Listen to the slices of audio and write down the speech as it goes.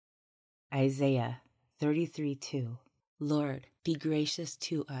Isaiah 33:2. Lord, be gracious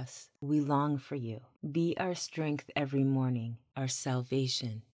to us. We long for you. Be our strength every morning, our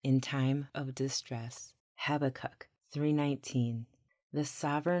salvation in time of distress. Habakkuk 3:19. The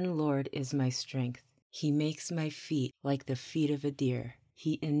sovereign Lord is my strength. He makes my feet like the feet of a deer.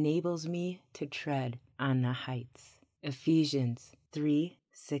 He enables me to tread on the heights. Ephesians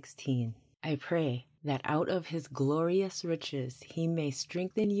 3:16. I pray that out of his glorious riches he may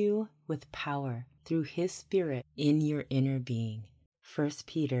strengthen you with power through his Spirit in your inner being. 1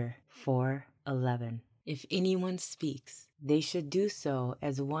 Peter 4:11. If anyone speaks, they should do so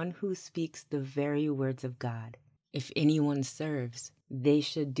as one who speaks the very words of God. If anyone serves, they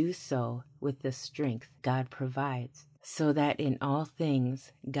should do so with the strength God provides, so that in all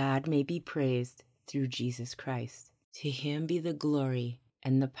things God may be praised through Jesus Christ. To him be the glory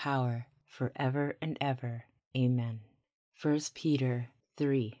and the power forever and ever. Amen. 1 Peter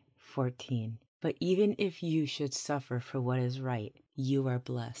 3:14. But even if you should suffer for what is right, you are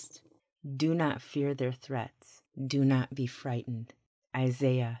blessed. Do not fear their threats. Do not be frightened.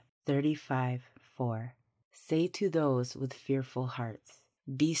 Isaiah 35:4. Say to those with fearful hearts,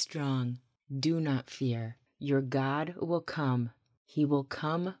 be strong, do not fear. Your God will come. He will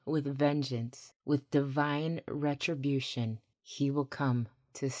come with vengeance, with divine retribution. He will come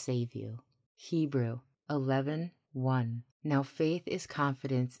to save you. Hebrew 11:1. Now faith is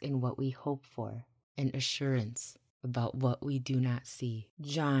confidence in what we hope for, and assurance about what we do not see.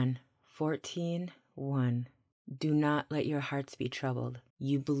 John 14:1. Do not let your hearts be troubled.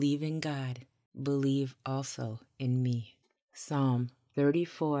 You believe in God, believe also in me. Psalm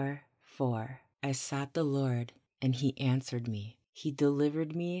 34:4. I sought the Lord, and he answered me. He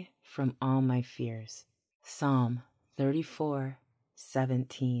delivered me from all my fears. Psalm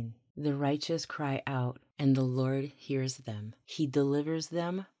 34:17. The righteous cry out, and the Lord hears them. He delivers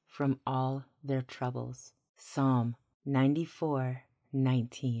them from all their troubles. Psalm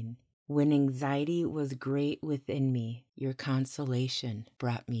 94:19. When anxiety was great within me, your consolation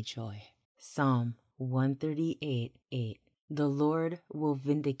brought me joy. Psalm 138:8. The Lord will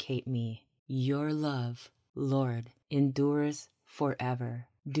vindicate me. Your love, Lord, endures forever.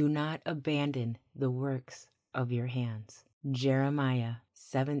 Do not abandon the works of your hands. Jeremiah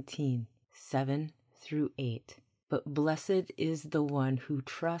 17:7-8. But blessed is the one who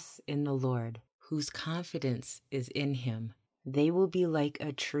trusts in the Lord, whose confidence is in him. They will be like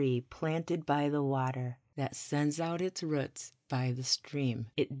a tree planted by the water that sends out its roots by the stream.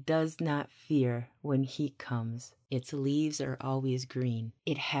 It does not fear when heat comes. Its leaves are always green.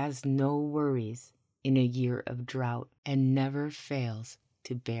 It has no worries in a year of drought and never fails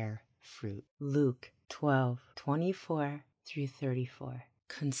to bear fruit. Luke 12:24-34.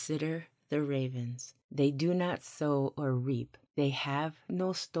 Consider the ravens. They do not sow or reap. They have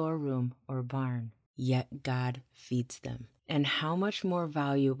no storeroom or barn, yet God feeds them. And how much more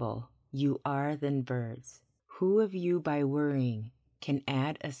valuable you are than birds. Who of you by worrying can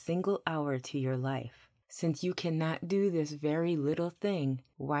add a single hour to your life? Since you cannot do this very little thing,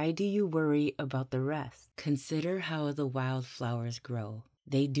 why do you worry about the rest? Consider how the wildflowers grow.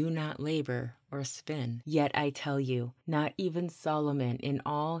 They do not labor or spin. Yet I tell you, not even Solomon in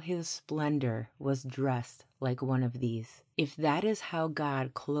all his splendor was dressed like one of these. If that is how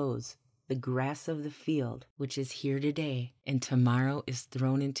God clothes the grass of the field, which is here today and tomorrow is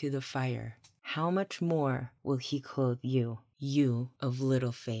thrown into the fire, how much more will he clothe you, you of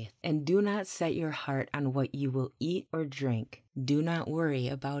little faith? And do not set your heart on what you will eat or drink. Do not worry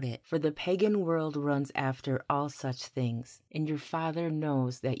about it, for the pagan world runs after all such things, and your Father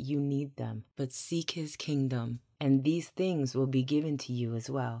knows that you need them. But seek his kingdom, and these things will be given to you as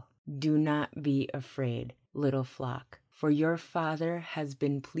well. Do not be afraid, little flock, for your Father has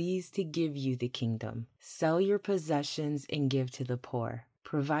been pleased to give you the kingdom. Sell your possessions and give to the poor.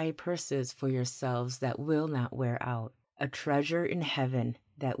 Provide purses for yourselves that will not wear out, a treasure in heaven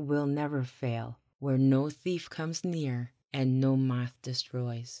that will never fail, where no thief comes near and no moth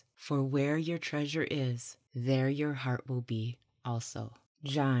destroys. For where your treasure is, there your heart will be also.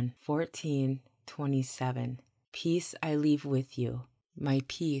 John 14:27. Peace I leave with you. My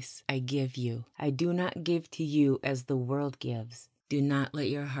peace I give you. I do not give to you as the world gives. Do not let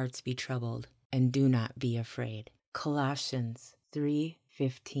your hearts be troubled, and do not be afraid. Colossians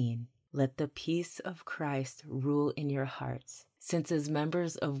 3:15. Let the peace of Christ rule in your hearts, since as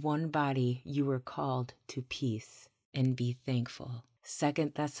members of one body you were called to peace, and be thankful.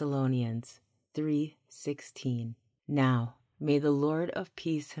 2 Thessalonians 3:16. Now may the Lord of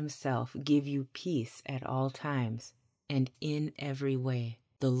peace himself give you peace at all times and in every way.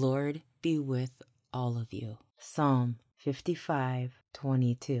 The Lord be with all of you. Psalm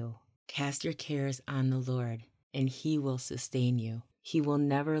 55:22. Cast your cares on the Lord, and he will sustain you. He will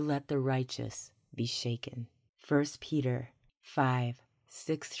never let the righteous be shaken. 1 Peter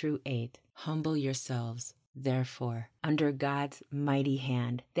 5:6-8. Humble yourselves, therefore, under God's mighty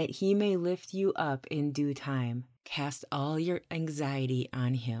hand, that he may lift you up in due time. Cast all your anxiety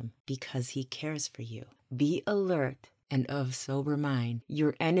on him, because he cares for you. Be alert and of sober mind.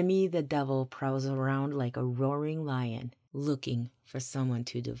 Your enemy, the devil, prowls around like a roaring lion, looking for someone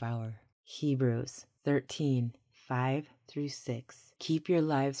to devour. Hebrews 13:5-6. Keep your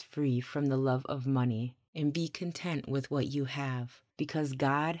lives free from the love of money, and be content with what you have, because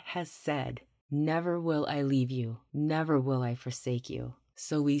God has said, "Never will I leave you, never will I forsake you."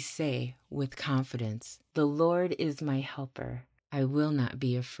 So we say with confidence, "The Lord is my helper. I will not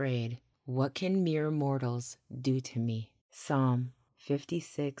be afraid. What can mere mortals do to me?" Psalm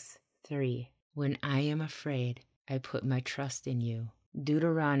 56:3. When I am afraid, I put my trust in you.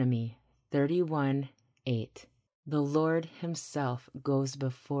 Deuteronomy 31:8. The Lord himself goes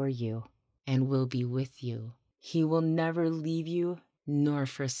before you and will be with you. He will never leave you nor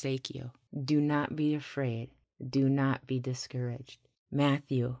forsake you. Do not be afraid. Do not be discouraged.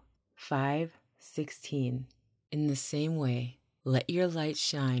 Matthew 5:16. In the same way, let your light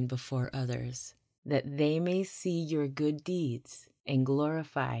shine before others, that they may see your good deeds and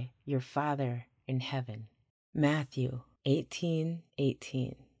glorify your Father in heaven. Matthew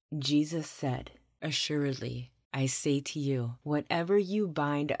 18:18. Jesus said, "Assuredly, I say to you, whatever you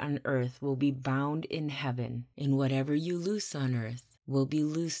bind on earth will be bound in heaven, and whatever you loose on earth will be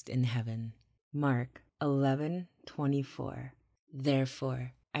loosed in heaven." Mark 11:24.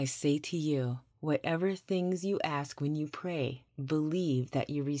 Therefore, I say to you, whatever things you ask when you pray, believe that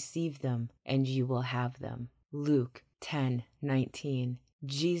you receive them, and you will have them. Luke 10:19.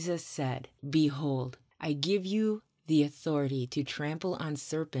 Jesus said, "Behold, I give you the authority to trample on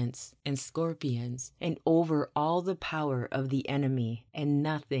serpents and scorpions, and over all the power of the enemy, and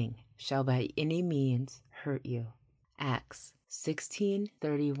nothing shall by any means hurt you." Acts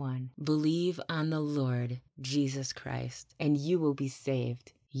 16:31. Believe on the Lord Jesus Christ, and you will be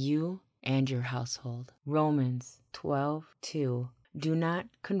saved, you and your household. Romans 12:2. Do not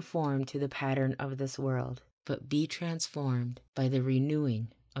conform to the pattern of this world, but be transformed by the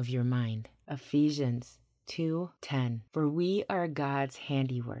renewing of your mind. Ephesians 2:10. For we are God's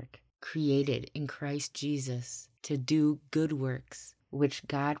handiwork, created in Christ Jesus to do good works, which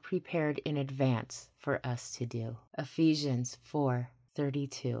God prepared in advance for us to do. Ephesians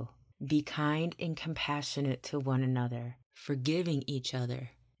 4:32. Be kind and compassionate to one another, forgiving each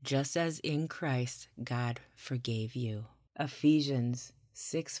other, just as in Christ God forgave you. Ephesians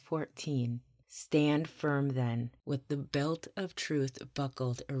 6:14. Stand firm then, with the belt of truth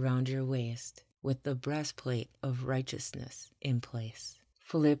buckled around your waist, with the breastplate of righteousness in place.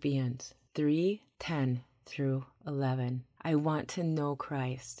 Philippians 3:10-11. I want to know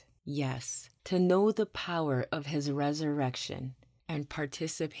Christ, yes, to know the power of his resurrection and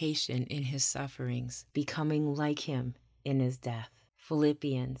participation in his sufferings, becoming like him in his death.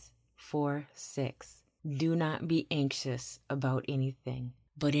 Philippians 4:6. Do not be anxious about anything,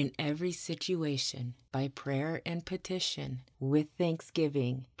 but in every situation, by prayer and petition, with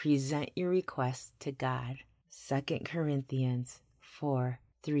thanksgiving, present your requests to God. 2 Corinthians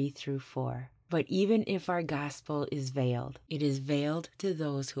 4:3-4. But even if our gospel is veiled, it is veiled to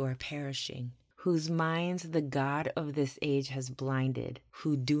those who are perishing, whose minds the God of this age has blinded,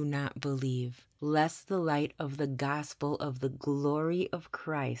 who do not believe, lest the light of the gospel of the glory of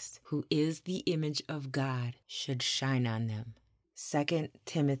Christ, who is the image of God, should shine on them. 2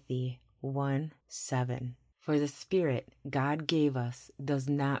 Timothy 1:7. For the Spirit God gave us does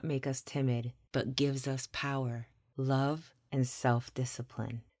not make us timid, but gives us power, love, and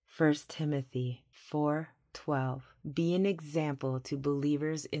self-discipline. 1 Timothy 4:12. Be an example to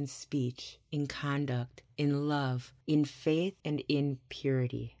believers in speech, in conduct, in love, in faith, and in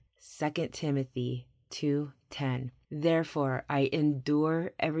purity. 2 Timothy 2:10. Therefore I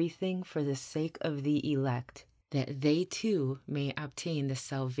endure everything for the sake of the elect, that they too may obtain the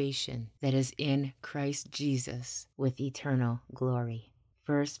salvation that is in Christ Jesus with eternal glory.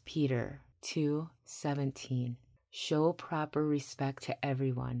 1 Peter 2:17. Show proper respect to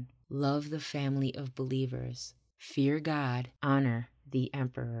everyone. Love the family of believers. Fear God. Honor the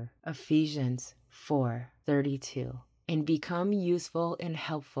emperor. Ephesians 4:32. And become useful and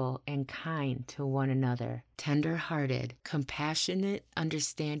helpful and kind to one another, tender-hearted, compassionate,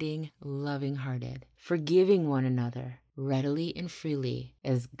 understanding, loving-hearted, forgiving one another readily and freely,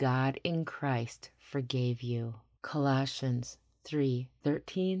 as God in Christ forgave you. Colossians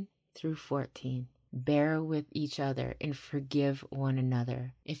 3:13-14. bear with each other and forgive one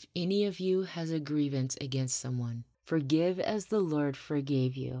another. If any of you has a grievance against someone, forgive as the Lord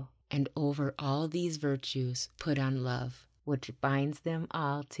forgave you. And over all these virtues put on love, which binds them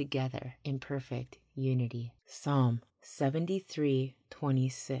all together in perfect unity. Psalm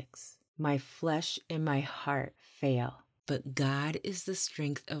 73:26. My flesh and my heart fail, but God is the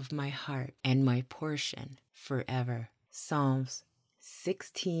strength of my heart and my portion forever. Psalms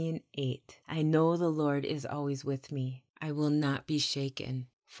 16:8. I know the Lord is always with me. I will not be shaken,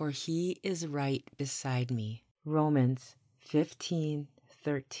 for he is right beside me. Romans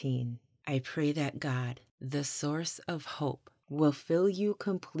 15:13. I pray that God, the source of hope, will fill you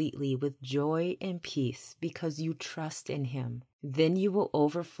completely with joy and peace because you trust in him. Then you will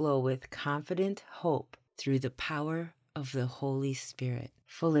overflow with confident hope through the power of the Holy Spirit.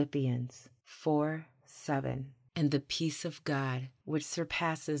 Philippians 4:7. And the peace of God, which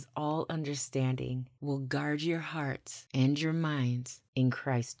surpasses all understanding, will guard your hearts and your minds in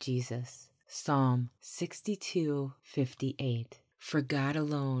Christ Jesus. Psalm 62:58. For God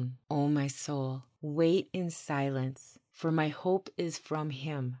alone, O my soul, wait in silence, for my hope is from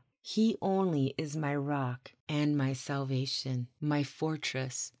him. He only is my rock and my salvation, my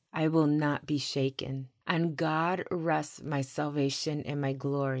fortress. I will not be shaken. On God rests my salvation and my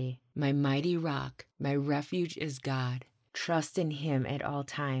glory. My mighty rock, my refuge is God. Trust in him at all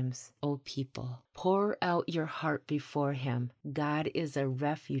times, O people. Pour out your heart before him. God is a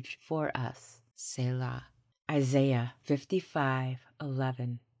refuge for us. Selah. Isaiah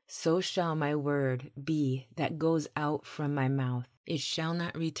 55:11. So shall my word be that goes out from my mouth. It shall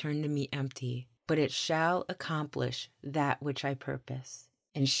not return to me empty, but it shall accomplish that which I purpose,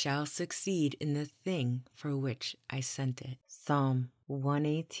 and shall succeed in the thing for which I sent it. Psalm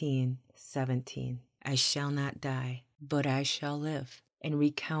 118:17. I shall not die, but I shall live, and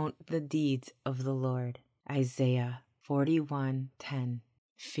recount the deeds of the Lord. Isaiah 41:10.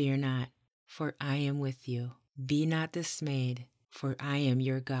 Fear not, for I am with you. Be not dismayed, for I am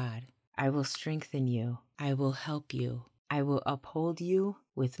your God. I will strengthen you. I will help you. I will uphold you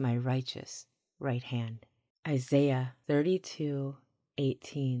with my righteous right hand. Isaiah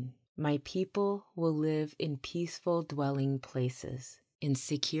 32:18. My people will live in peaceful dwelling places, in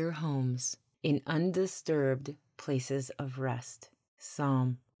secure homes, in undisturbed places of rest.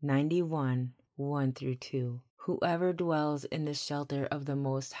 Psalm 91:1-2. Whoever dwells in the shelter of the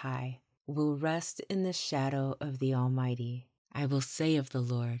Most High will rest in the shadow of the Almighty. I will say of the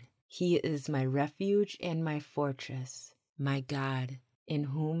Lord, he is my refuge and my fortress, my God, in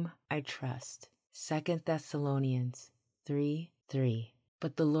whom I trust. 2 Thessalonians 3:3.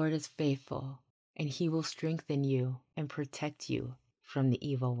 But the Lord is faithful, and he will strengthen you and protect you from the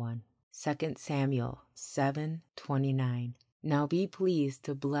evil one. 2 Samuel 7:29. Now be pleased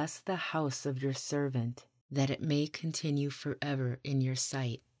to bless the house of your servant, that it may continue forever in your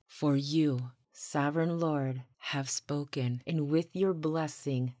sight. For you, sovereign Lord, have spoken, and with your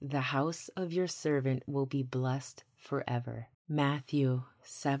blessing the house of your servant will be blessed forever. Matthew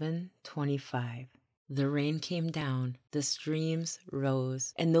 7:25. The rain came down, the streams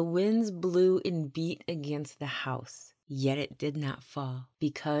rose, and the winds blew and beat against the house. Yet it did not fall,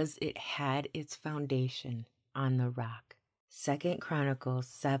 because it had its foundation on the rock. 2 Chronicles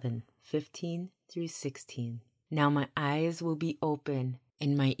 7:15-16. Now my eyes will be open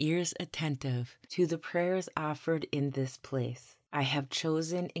and my ears attentive to the prayers offered in this place. I have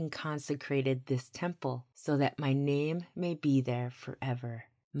chosen and consecrated this temple so that my name may be there forever.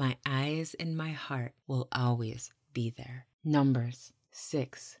 My eyes and my heart will always be there. Numbers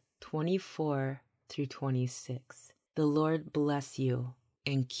 6:24-26. The Lord bless you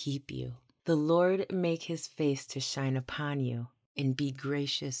and keep you. The Lord make his face to shine upon you and be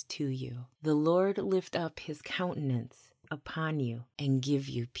gracious to you. The Lord lift up his countenance upon you and give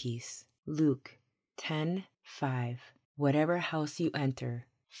you peace. Luke 10:5. Whatever house you enter,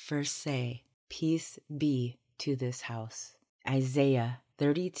 first say, peace be to this house. Isaiah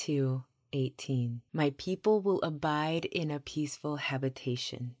 32:18. My people will abide in a peaceful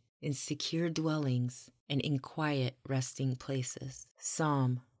habitation, in secure dwellings, and in quiet resting places.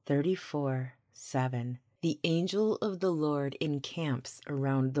 Psalm 34:7. The angel of the Lord encamps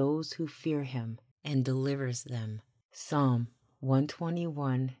around those who fear him and delivers them. Psalm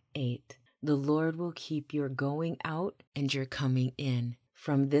 121:8. The Lord will keep your going out and your coming in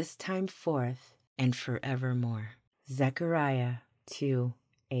from this time forth and forevermore. Zechariah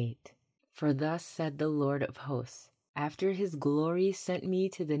 2:8. For thus said the Lord of hosts, after his glory sent me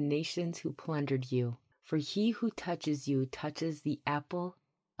to the nations who plundered you, for he who touches you touches the apple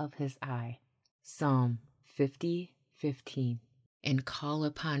of his eye. Psalm 50:15. and call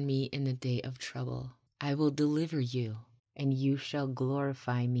upon me in the day of trouble. I will deliver you, and you shall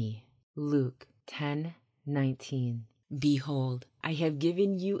glorify me. Luke 10:19. Behold, I have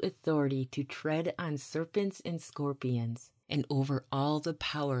given you authority to tread on serpents and scorpions, and over all the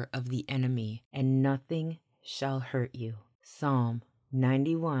power of the enemy, and nothing shall hurt you. Psalm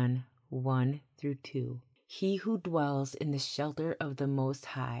 91:1-2. He who dwells in the shelter of the Most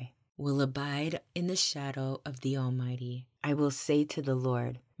High will abide in the shadow of the Almighty. I will say to the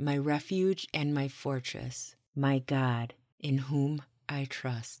Lord, my refuge and my fortress, my God, in whom I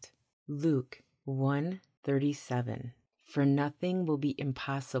trust. Luke 1:37. For nothing will be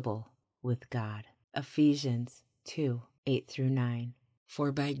impossible with God. Ephesians 2:8-9.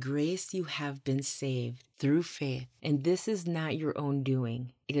 For by grace you have been saved through faith, and this is not your own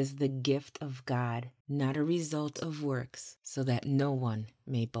doing. It is the gift of God, not a result of works, so that no one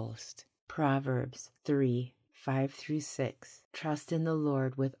may boast. Proverbs 3:5-6. Trust in the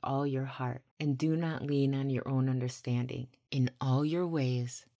Lord with all your heart, and do not lean on your own understanding. In all your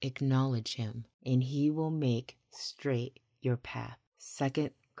ways acknowledge him, and he will make straight your path.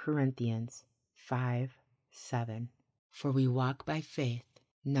 2 Corinthians 5:7. For we walk by faith,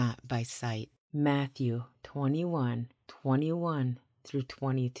 not by sight. Matthew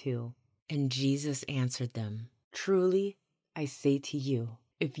 21:21-22. And Jesus answered them, truly, I say to you,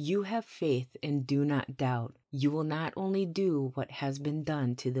 if you have faith and do not doubt, you will not only do what has been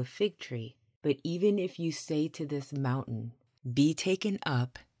done to the fig tree, but even if you say to this mountain, be taken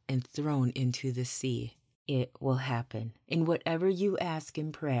up and thrown into the sea, it will happen. And whatever you ask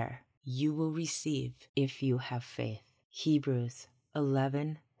in prayer, you will receive if you have faith. Hebrews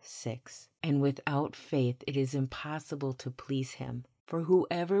 11:6. And without faith it is impossible to please him. For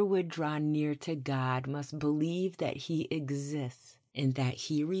whoever would draw near to God must believe that he exists and that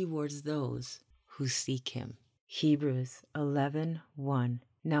he rewards those who seek him. Hebrews 11:1.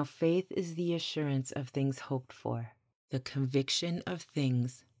 Now faith is the assurance of things hoped for, the conviction of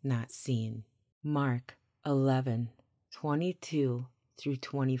things not seen. Mark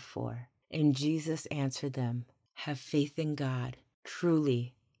 11:22-24. And Jesus answered them, have faith in God.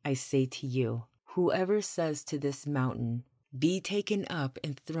 Truly, I say to you, whoever says to this mountain, be taken up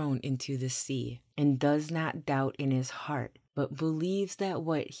and thrown into the sea, and does not doubt in his heart, but believes that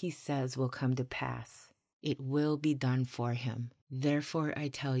what he says will come to pass, it will be done for him. Therefore I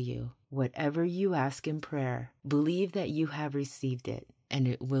tell you, whatever you ask in prayer, believe that you have received it, and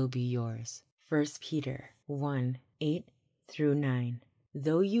it will be yours. 1 Peter 1:8-9.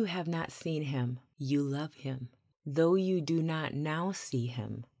 Though you have not seen him, you love him. Though you do not now see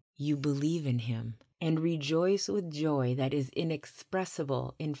him, you believe in him, and rejoice with joy that is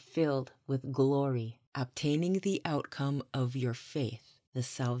inexpressible and filled with glory, obtaining the outcome of your faith, the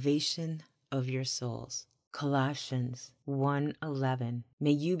salvation of your souls. Colossians 1:11.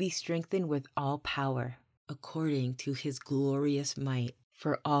 May you be strengthened with all power, according to his glorious might,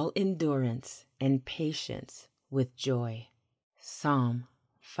 for all endurance and patience with joy. Psalm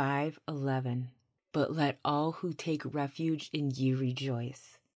 5:11. But let all who take refuge in you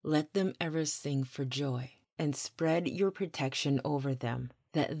rejoice. Let them ever sing for joy, and spread your protection over them,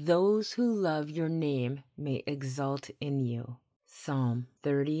 that those who love your name may exult in you. Psalm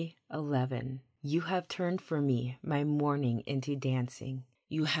 30:11. You have turned for me my mourning into dancing.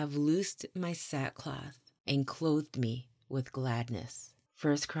 You have loosed my sackcloth and clothed me with gladness.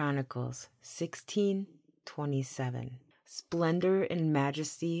 1 Chronicles 16:27. Splendor and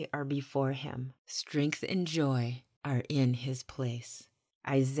majesty are before him. Strength and joy are in his place.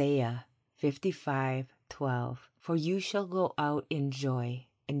 Isaiah 55:12. For you shall go out in joy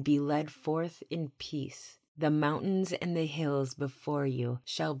and be led forth in peace. The mountains and the hills before you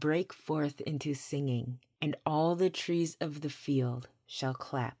shall break forth into singing, and all the trees of the field shall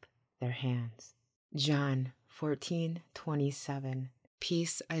clap their hands. John 14:27.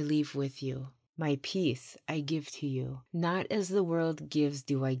 Peace I leave with you. My peace I give to you. Not as the world gives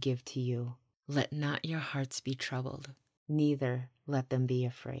do I give to you. Let not your hearts be troubled, neither let them be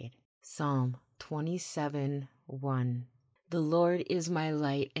afraid. Psalm 27:1. The Lord is my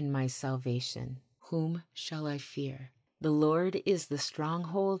light and my salvation. Whom shall I fear? The Lord is the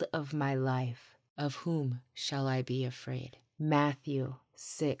stronghold of my life. Of whom shall I be afraid? Matthew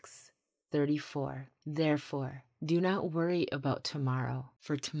 6:34. Therefore, do not worry about tomorrow,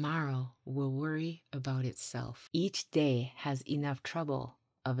 for tomorrow will worry about itself. Each day has enough trouble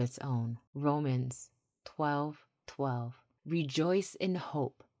of its own. Romans 12:12. Rejoice in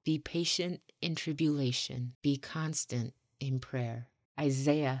hope. Be patient in tribulation. Be constant in prayer.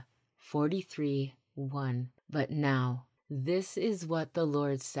 Isaiah 43:1. But now, this is what the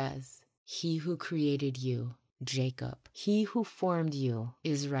Lord says. He who created you, Jacob. He who formed you,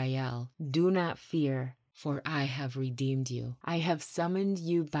 Israel. Do not fear, for I have redeemed you. I have summoned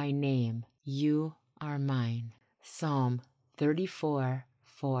you by name. You are mine. Psalm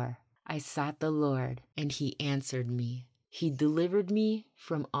 34:4. I sought the Lord, and he answered me. He delivered me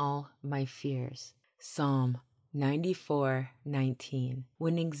from all my fears. Psalm 94:19.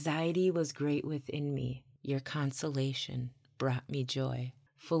 When anxiety was great within me, your consolation brought me joy.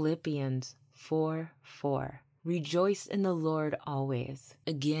 Philippians 4:4. Rejoice in the Lord always.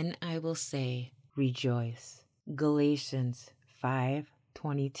 Again I will say, rejoice. Galatians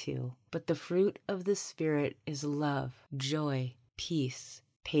 5:22. But the fruit of the Spirit is love, joy, peace,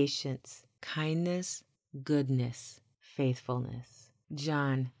 patience, kindness, goodness, faithfulness.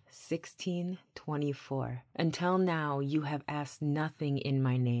 John 16:24. Until now you have asked nothing in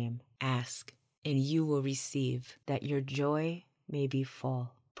my name. Ask, and you will receive, that your joy may be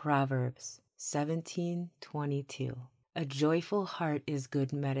full. Proverbs 17:22. A joyful heart is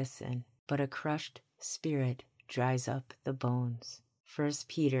good medicine, but a crushed spirit dries up the bones. 1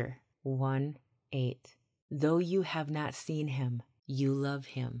 Peter 1:8. Though you have not seen him, you love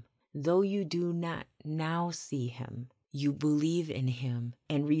him. Though you do not now see him, you believe in him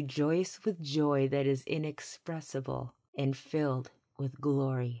and rejoice with joy that is inexpressible and filled with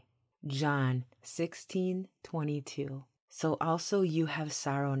glory. John 16:22. So also you have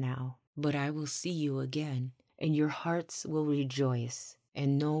sorrow now, but I will see you again, and your hearts will rejoice,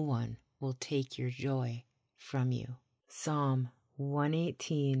 and no one will take your joy from you. Psalm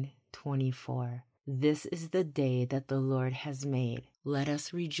 118:24. This is the day that the Lord has made. Let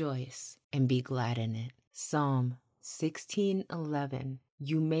us rejoice and be glad in it. Psalm 16:11.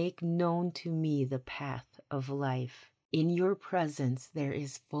 You make known to me the path of life. In your presence there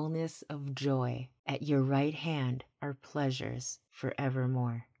is fullness of joy. At your right hand are pleasures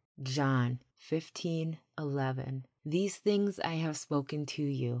forevermore. John 15:11. These things I have spoken to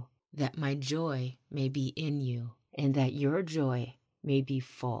you, that my joy may be in you, and that your joy may be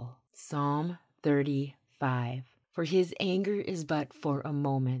full. Psalm 35. For his anger is but for a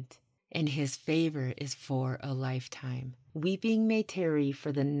moment, and his favor is for a lifetime. Weeping may tarry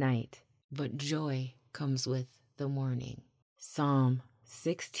for the night, but joy comes with the morning. Psalm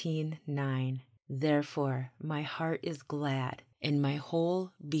 16:9. Therefore my heart is glad, and my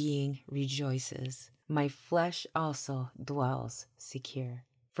whole being rejoices. My flesh also dwells secure.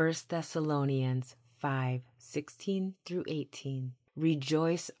 1 Thessalonians 5:16-18.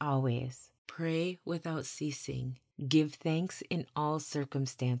 Rejoice always. Pray without ceasing. Give thanks in all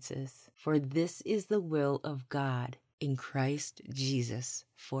circumstances, for this is the will of God in Christ Jesus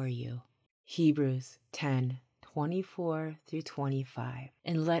for you. Hebrews 10:24-25.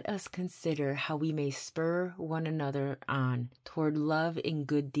 And let us consider how we may spur one another on toward love and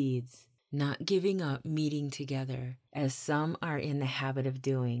good deeds, not giving up meeting together, as some are in the habit of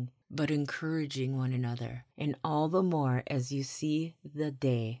doing, but encouraging one another, and all the more as you see the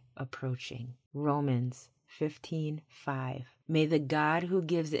day approaching. Romans 15:5. May the God who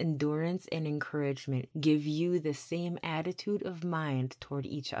gives endurance and encouragement give you the same attitude of mind toward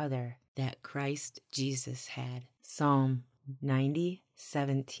each other that Christ Jesus had. Psalm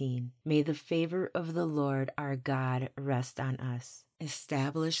 90:17. May the favor of the Lord our God rest on us.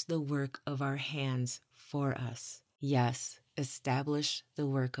 Establish the work of our hands for us. Yes, establish the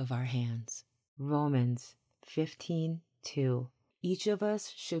work of our hands. Romans 15:2. Each of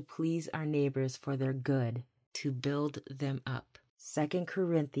us should please our neighbors for their good, to build them up. 2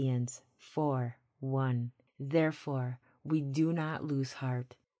 Corinthians 4:1. Therefore, we do not lose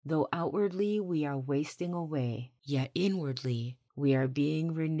heart. Though outwardly we are wasting away, yet inwardly we are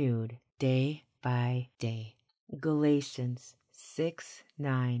being renewed day by day. Galatians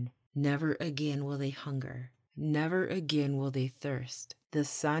 6:9. Never again will they hunger. Never again will they thirst. The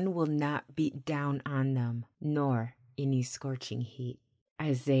sun will not beat down on them, nor any scorching heat.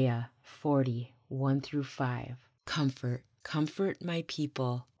 Isaiah 40:1-5. Comfort, comfort my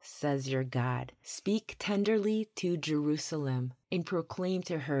people, says your God. Speak tenderly to Jerusalem, and proclaim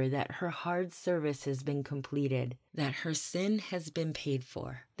to her that her hard service has been completed, that her sin has been paid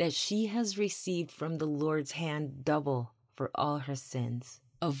for, that she has received from the Lord's hand double for all her sins.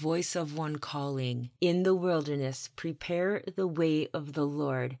 A voice of one calling, in the wilderness, prepare the way of the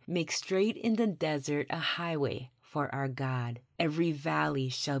Lord, make straight in the desert a highway for our God. Every valley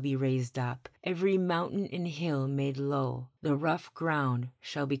shall be raised up, every mountain and hill made low. The rough ground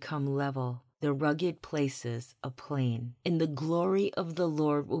shall become level, the rugged places a plain. And the glory of the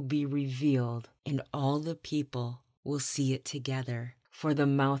Lord will be revealed, and all the people will see it together, for the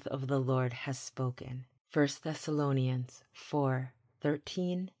mouth of the Lord has spoken. 1 Thessalonians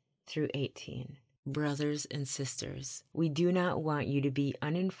 4:13-18. Brothers and sisters, we do not want you to be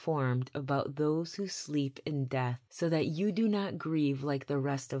uninformed about those who sleep in death, so that you do not grieve like the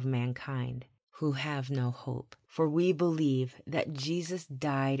rest of mankind, who have no hope. For we believe that Jesus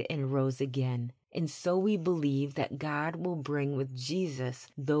died and rose again, and so we believe that God will bring with Jesus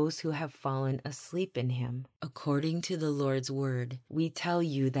those who have fallen asleep in him. According to the Lord's word, we tell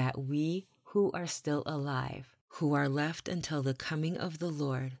you that we who are still alive, who are left until the coming of the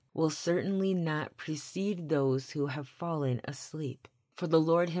Lord, will certainly not precede those who have fallen asleep. For the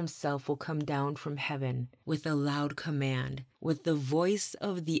Lord himself will come down from heaven with a loud command, with the voice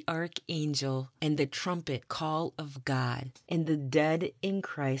of the archangel and the trumpet call of God, and the dead in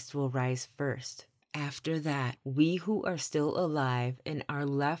Christ will rise first. After that, we who are still alive and are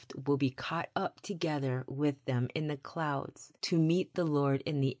left will be caught up together with them in the clouds to meet the Lord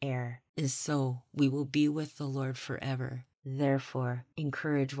in the air, and so we will be with the Lord forever. Therefore,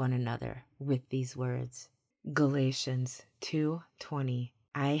 encourage one another with these words. Galatians 2:20.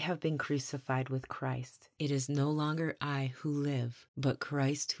 I have been crucified with Christ. It is no longer I who live, but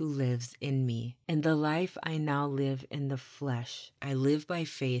Christ who lives in me. And the life I now live in the flesh, I live by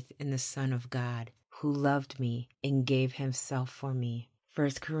faith in the Son of God, who loved me and gave himself for me.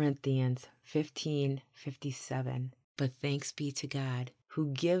 1 Corinthians 15:57. But thanks be to God,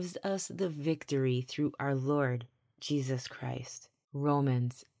 who gives us the victory through our Lord Jesus Christ.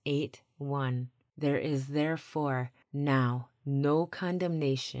 Romans 8:1. There is therefore now no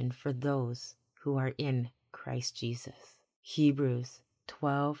condemnation for those who are in Christ Jesus. Hebrews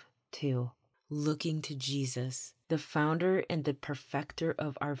 12:2. Looking to Jesus, the founder and the perfecter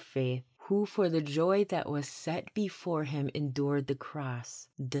of our faith, who for the joy that was set before him endured the cross,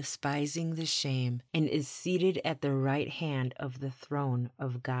 despising the shame, and is seated at the right hand of the throne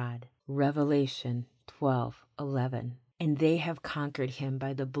of God. Revelation 12:11. And they have conquered him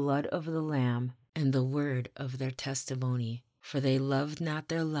by the blood of the Lamb and the word of their testimony, for they loved not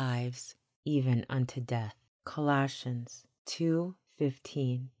their lives even unto death. Colossians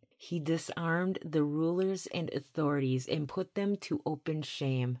 2:15. He disarmed the rulers and authorities and put them to open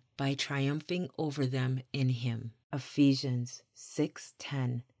shame by triumphing over them in him. Ephesians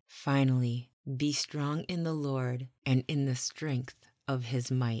 6:10. Finally, be strong in the Lord and in the strength of his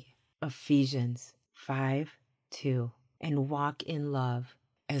might. Ephesians 5:2. And walk in love,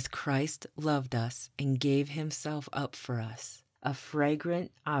 as Christ loved us and gave himself up for us, a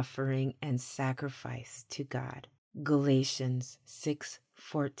fragrant offering and sacrifice to God. Galatians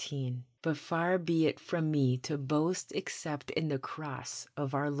 6:14. But far be it from me to boast except in the cross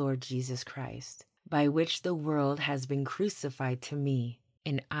of our Lord Jesus Christ, by which the world has been crucified to me,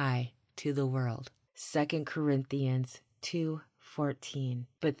 and I to the world. 2 Corinthians 2:14.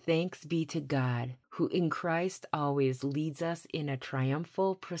 But thanks be to God, who in Christ always leads us in a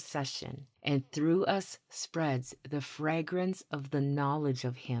triumphal procession, and through us spreads the fragrance of the knowledge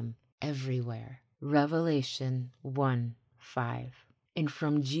of him everywhere. Revelation 1:5. And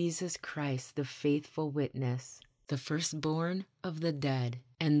from Jesus Christ, the faithful witness, the firstborn of the dead,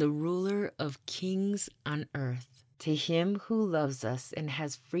 and the ruler of kings on earth, to him who loves us and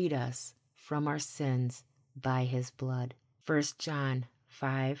has freed us from our sins by his blood. 1 John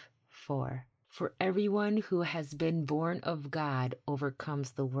 5:4. For everyone who has been born of God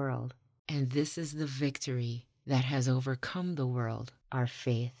overcomes the world. And this is the victory that has overcome the world, our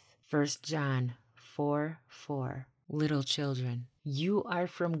faith. 1 John 4:4. Little children, you are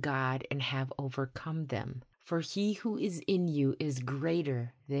from God and have overcome them. For he who is in you is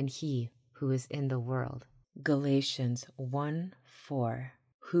greater than he who is in the world. Galatians 1:4.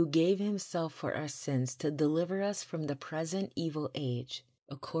 Who gave himself for our sins to deliver us from the present evil age,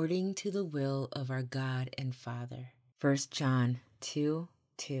 according to the will of our God and Father. 1 John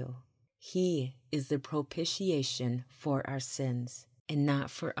 2:2. He is the propitiation for our sins, and not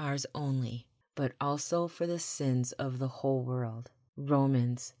for ours only, but also for the sins of the whole world.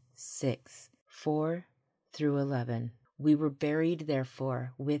 Romans 6:4-11. We were buried,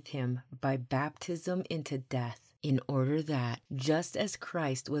 therefore, with him by baptism into death, in order that, just as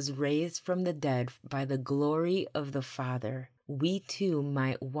Christ was raised from the dead by the glory of the Father, we too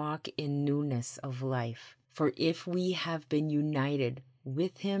might walk in newness of life. For if we have been united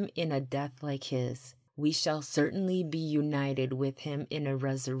with him in a death like his, we shall certainly be united with him in a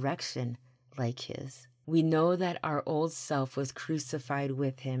resurrection like his. We know that our old self was crucified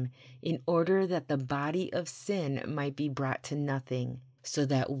with him in order that the body of sin might be brought to nothing, so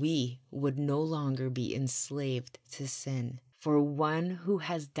that we would no longer be enslaved to sin. For one who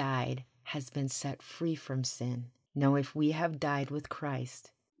has died has been set free from sin. Now if we have died with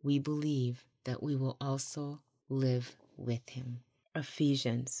Christ, we believe that we will also live with him.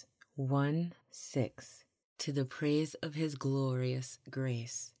 Ephesians 1:6. To the praise of his glorious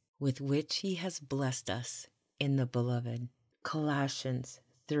grace, with which he has blessed us in the beloved. Colossians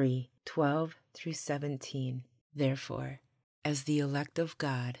 3:12-17. Therefore, as the elect of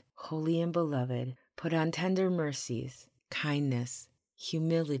God, holy and beloved, put on tender mercies, kindness,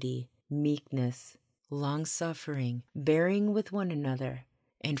 humility, meekness, long-suffering, bearing with one another,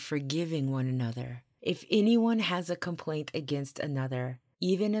 and forgiving one another. If anyone has a complaint against another,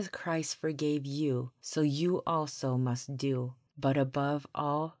 even as Christ forgave you, so you also must do. But above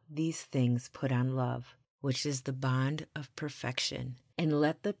all these things put on love, which is the bond of perfection. And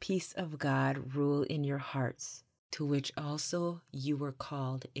let the peace of God rule in your hearts, to which also you were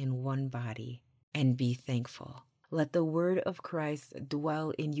called in one body, and be thankful. Let the word of Christ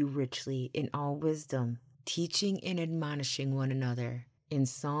dwell in you richly in all wisdom, teaching and admonishing one another in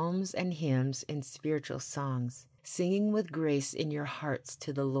psalms and hymns and spiritual songs, singing with grace in your hearts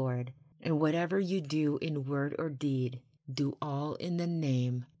to the Lord. And whatever you do in word or deed, do all in the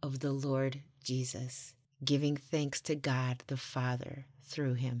name of the Lord Jesus, giving thanks to God the Father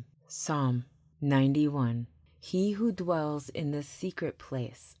through him. Psalm 91. He who dwells in the secret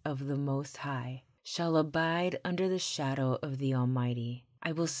place of the Most High shall abide under the shadow of the Almighty.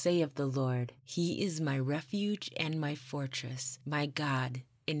 I will say of the Lord, he is my refuge and my fortress, my God,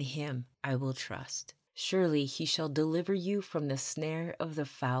 in him I will trust. Surely he shall deliver you from the snare of the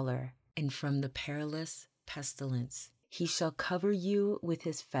fowler and from the perilous pestilence. He shall cover you with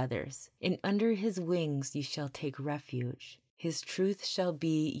his feathers, and under his wings you shall take refuge. His truth shall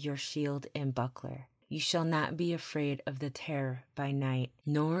be your shield and buckler. You shall not be afraid of the terror by night,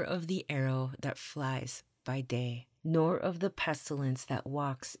 nor of the arrow that flies by day, nor of the pestilence that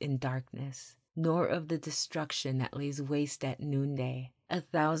walks in darkness, nor of the destruction that lays waste at noonday.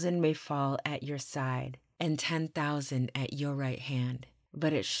 1,000 may fall at your side, and 10,000 at your right hand,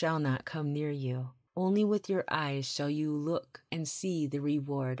 but it shall not come near you. Only with your eyes shall you look and see the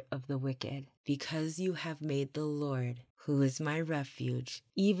reward of the wicked, because you have made the Lord, who is my refuge,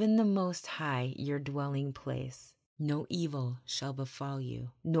 even the Most High, your dwelling place. No evil shall befall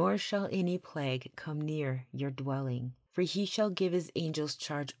you, nor shall any plague come near your dwelling. For he shall give his angels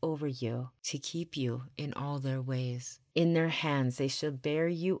charge over you, to keep you in all their ways. In their hands they shall bear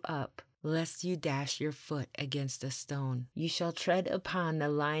you up, lest you dash your foot against a stone. You shall tread upon the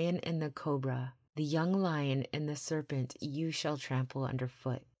lion and the cobra. The young lion and the serpent you shall trample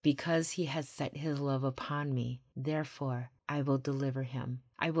underfoot. Because he has set his love upon me, therefore I will deliver him.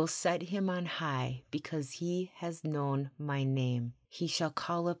 I will set him on high, because he has known my name. He shall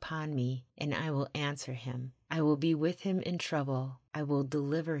call upon me, and I will answer him. I will be with him in trouble. I will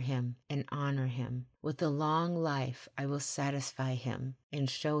deliver him and honor him. With a long life I will satisfy him and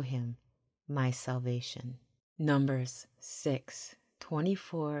show him my salvation. Numbers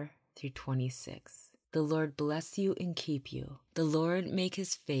 6:24-26. The Lord bless you and keep you. The Lord make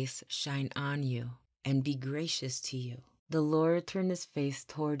his face shine on you and be gracious to you. The Lord turn his face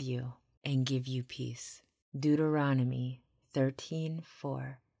toward you and give you peace. Deuteronomy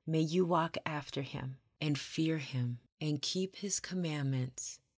 13:4. May you walk after him and fear him and keep his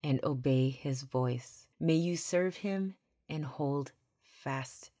commandments and obey his voice. May you serve him and hold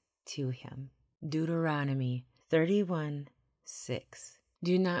fast to him. Deuteronomy 31:6.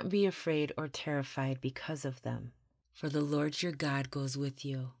 Do not be afraid or terrified because of them, for the Lord your God goes with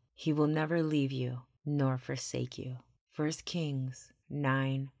you. He will never leave you nor forsake you. 1 Kings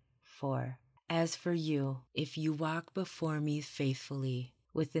 9:4. As for you, if you walk before me faithfully,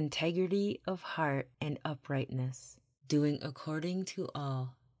 with integrity of heart and uprightness, doing according to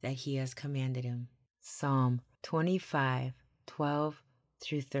all that he has commanded him. Psalm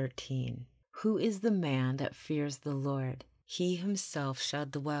 25:12-13. Who is the man that fears the Lord? He himself shall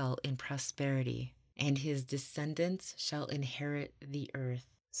dwell in prosperity, and his descendants shall inherit the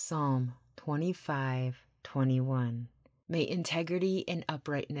earth. Psalm 25:21. May integrity and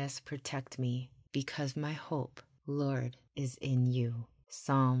uprightness protect me, because my hope, Lord, is in you.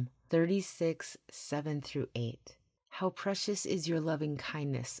 Psalm 36:7-8. How precious is your loving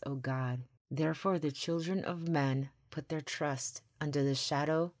kindness, O God! Therefore the children of men put their trust under the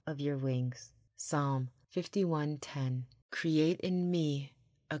shadow of your wings. Psalm 51:10. Create in me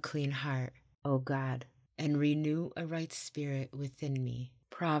a clean heart, O God, and renew a right spirit within me.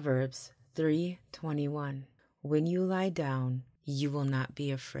 Proverbs 3:21. When you lie down, you will not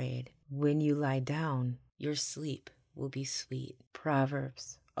be afraid. When you lie down, your sleep will be sweet.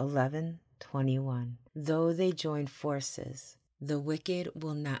 Proverbs 11:21. Though they join forces, the wicked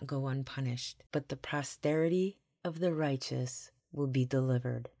will not go unpunished, but the posterity of the righteous will be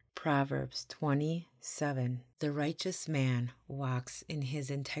delivered. Proverbs 20:7. The righteous man walks in his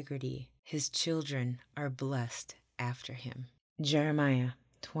integrity. His children are blessed after him. Jeremiah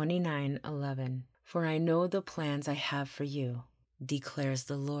 29:11. For I know the plans I have for you, declares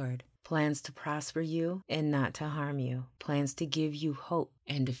the Lord. Plans to prosper you and not to harm you. Plans to give you hope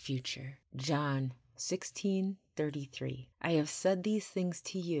and a future. John 16:33. I have said these things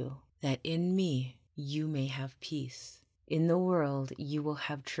to you, that in me you may have peace. In the world you will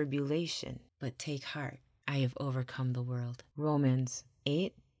have tribulation, but take heart, I have overcome the world. Romans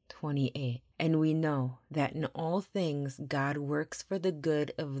 8:28. And we know that in all things God works for the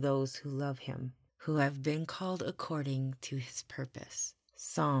good of those who love him, who have been called according to his purpose.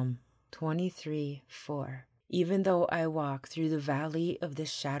 Psalm 23:4. Even though I walk through the valley of the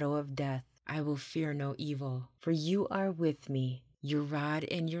shadow of death, I will fear no evil, for you are with me. Your rod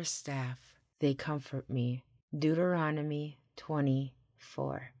and your staff, they comfort me. Deuteronomy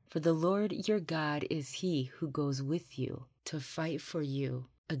 20:4. For the Lord your God is he who goes with you to fight for you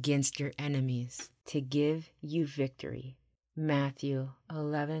against your enemies, to give you victory. Matthew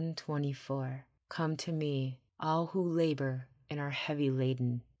 11:24. Come to me, all who labor and are heavy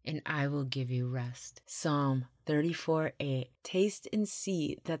laden, and I will give you rest. Psalm 34:8. Taste and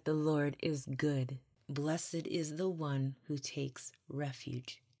see that the Lord is good. Blessed is the one who takes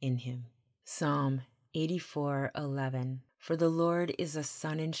refuge in him. Psalm 84:11. For the Lord is a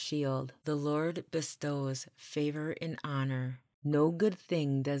sun and shield. The Lord bestows favor and honor. No good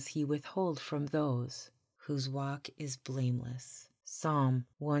thing does he withhold from those whose walk is blameless. Psalm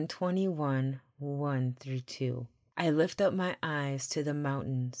 121:1-2. I lift up my eyes to the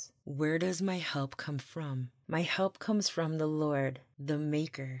mountains. Where does my help come from? My help comes from the Lord, the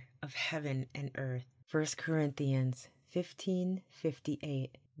maker of heaven and earth. 1 Corinthians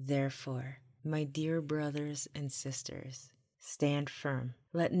 15:58. Therefore, my dear brothers and sisters, stand firm.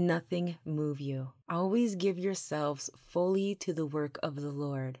 Let nothing move you. Always give yourselves fully to the work of the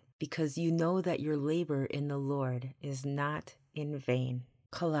Lord, because you know that your labor in the Lord is not in vain.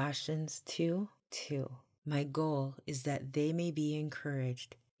 Colossians 2:2. My goal is that they may be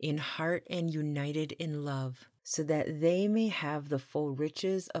encouraged in heart and united in love, so that they may have the full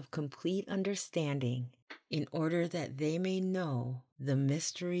riches of complete understanding, in order that they may know the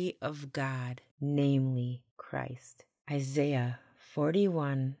mystery of God, namely Christ. Isaiah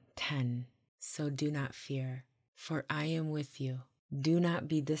 41:10. So do not fear, for I am with you. Do not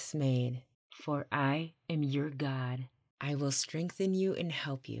be dismayed, for I am your God. I will strengthen you and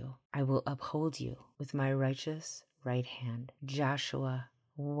help you. I will uphold you with my righteous right hand. Joshua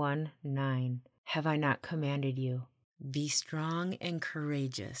 1:9. Have I not commanded you? Be strong and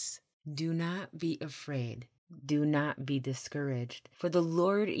courageous. Do not be afraid. Do not be discouraged, for the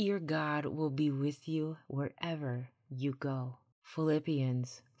Lord your God will be with you wherever you go.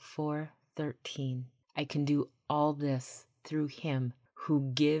 Philippians 4:13. I can do all this through him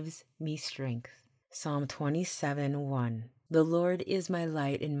who gives me strength. Psalm 27:1. The Lord is my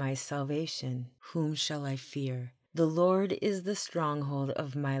light and my salvation. Whom shall I fear? The Lord is the stronghold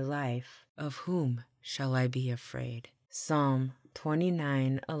of my life. Of whom shall I be afraid? Psalm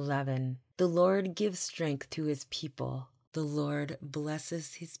 29:11. The Lord gives strength to his people. The Lord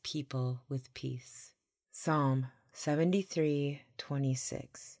blesses his people with peace. Psalm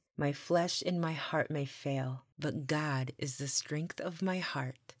 73:26. My flesh and my heart may fail, but God is the strength of my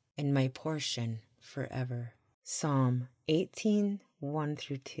heart and my portion forever. Psalm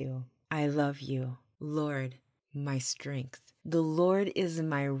 18:1-2. I love you, Lord, my strength. The Lord is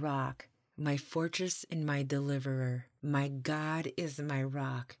my rock, my fortress and my deliverer. My God is my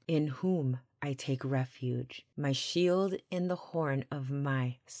rock, in whom I take refuge, my shield and the horn of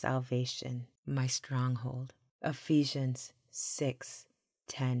my salvation, my stronghold. Ephesians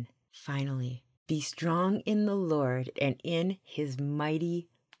 6:10. Finally, be strong in the Lord and in his mighty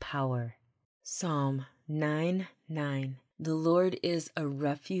power. Psalm 9:9. The Lord is a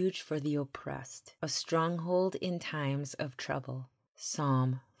refuge for the oppressed, a stronghold in times of trouble.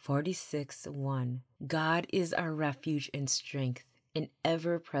 Psalm 46:1. God is our refuge and strength, an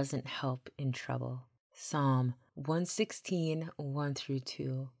ever-present help in trouble. Psalm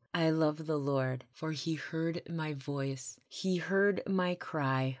 116:1-2. I love the Lord, for he heard my voice. He heard my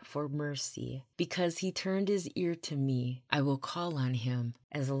cry for mercy. Because he turned his ear to me, I will call on him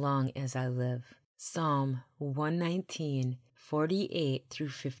as long as I live. Psalm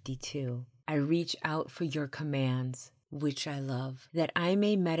 119:48-52. I reach out for your commands, which I love, that I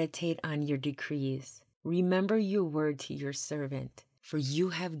may meditate on your decrees. Remember your word to your servant, for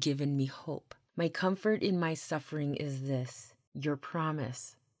you have given me hope. My comfort in my suffering is this: your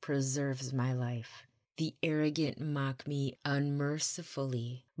promise preserves my life. The arrogant mock me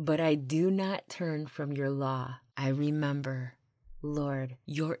unmercifully, but I do not turn from your law. I remember, Lord,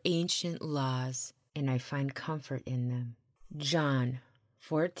 your ancient laws, and I find comfort in them. John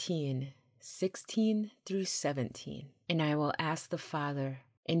 14:16 through 17. And I will ask the Father,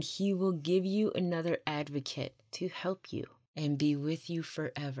 and he will give you another advocate to help you and be with you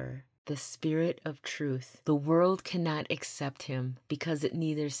forever, the Spirit of truth. The world cannot accept him because it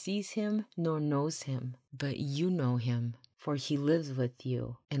neither sees him nor knows him, but you know him, for he lives with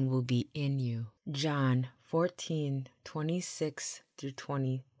you and will be in you. John 14:26 through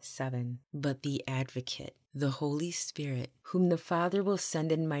 27. But the advocate, the Holy Spirit, whom the Father will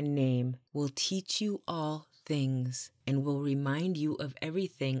send in my name, will teach you all things and will remind you of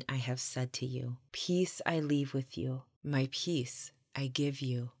everything I have said to you. Peace I leave with you. My peace I give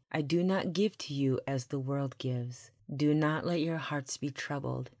you. I do not give to you as the world gives. Do not let your hearts be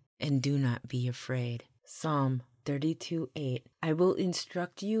troubled, and do not be afraid. Psalm 32:8. I will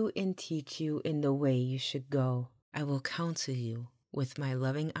instruct you and teach you in the way you should go. I will counsel you with my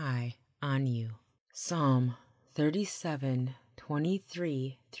loving eye on you. Psalm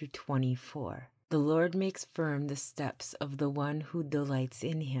 37:23 through 24. The Lord makes firm the steps of the one who delights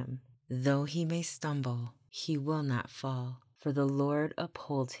in him. Though he may stumble, he will not fall, for the Lord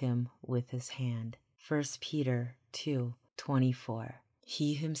upholds him with his hand. 1 Peter 2:24.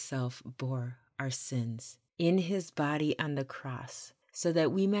 He himself bore our sins in his body on the cross, so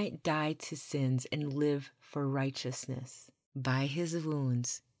that we might die to sins and live for righteousness. By his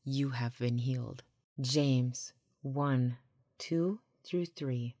wounds you have been healed. James 1:2 through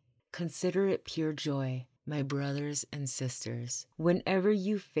 3. Consider it pure joy, my brothers and sisters, whenever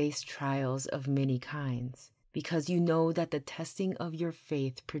you face trials of many kinds, because you know that the testing of your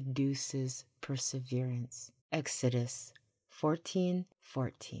faith produces perseverance. Exodus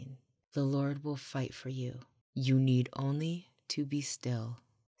 14:14. The Lord will fight for you. You need only to be still.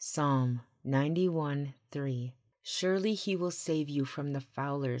 Psalm 91:3. Surely he will save you from the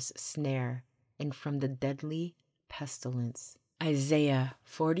fowler's snare and from the deadly pestilence. Isaiah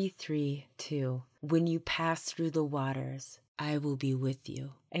 43:2. When you pass through the waters, I will be with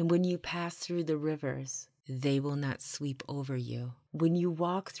you. And when you pass through the rivers, they will not sweep over you. When you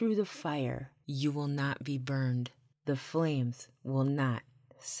walk through the fire, you will not be burned. The flames will not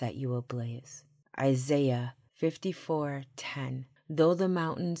set you ablaze. Isaiah 54:10. Though the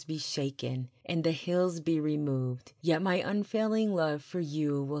mountains be shaken and the hills be removed, yet my unfailing love for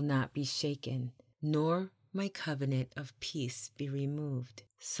you will not be shaken, nor my covenant of peace be removed,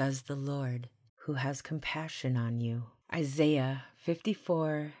 says the Lord, who has compassion on you. Isaiah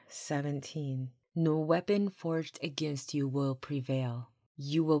 54:17. No weapon forged against you will prevail.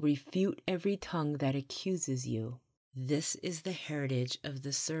 You will refute every tongue that accuses you. This is the heritage of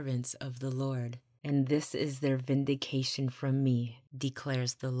the servants of the Lord, and this is their vindication from me,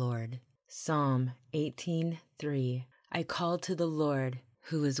 declares the Lord. Psalm 18:3. I called to the Lord,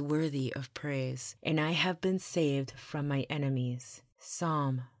 who is worthy of praise, and I have been saved from my enemies.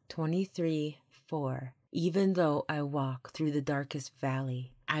 Psalm 23:4. Even though I walk through the darkest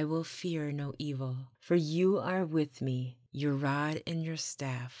valley, I will fear no evil, for you are with me. Your rod and your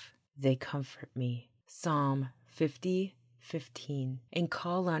staff, they comfort me. Psalm 50:15. And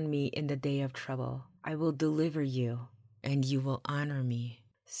call on me in the day of trouble. I will deliver you, and you will honor me.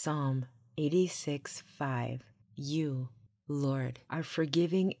 Psalm 86:5. You, Lord, are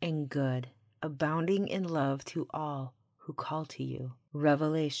forgiving and good, abounding in love to all who call to you.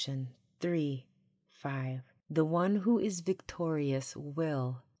 Revelation 3:5. The one who is victorious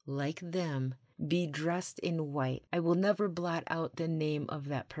will, like them, be dressed in white. I will never blot out the name of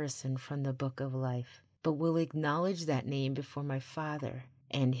that person from the book of life, but will acknowledge that name before my Father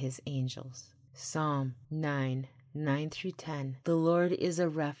and his angels. Psalm 9:9 through 10. The Lord is a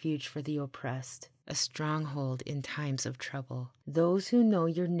refuge for the oppressed, a stronghold in times of trouble. Those who know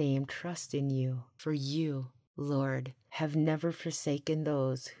your name trust in you, for you, Lord, have never forsaken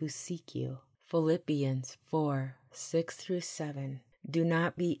those who seek you. Philippians 4:6 through 7. Do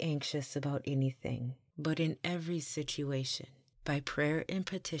not be anxious about anything, but in every situation, by prayer and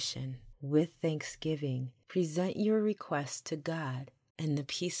petition, with thanksgiving, present your requests to God, and the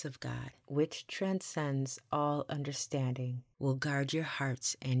peace of God, which transcends all understanding, will guard your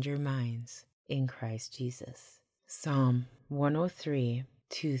hearts and your minds in Christ Jesus. Psalm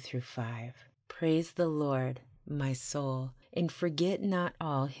 103:2 through 5. Praise the Lord, my soul, and forget not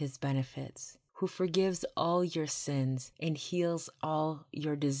all his benefits, who forgives all your sins and heals all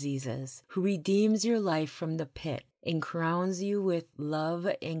your diseases, who redeems your life from the pit and crowns you with love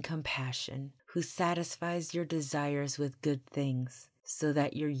and compassion, who satisfies your desires with good things, so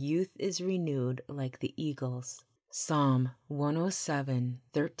that your youth is renewed like the eagles. Psalm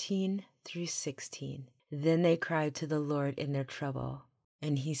 107:13-16. Then they cried to the Lord in their trouble,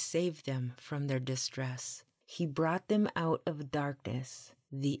 and he saved them from their distress. He brought them out of darkness,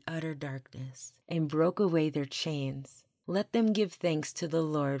 the utter darkness, and broke away their chains. Let them give thanks to the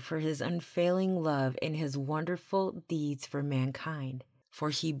Lord for his unfailing love and his wonderful deeds for mankind. For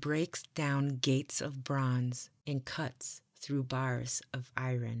he breaks down gates of bronze and cuts through bars of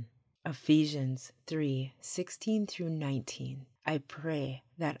iron. Ephesians 3:16-19. I pray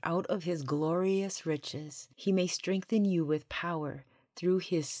that out of his glorious riches he may strengthen you with power through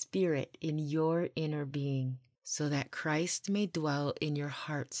his Spirit in your inner being, so that Christ may dwell in your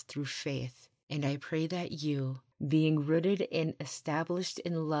hearts through faith. And I pray that you, being rooted and established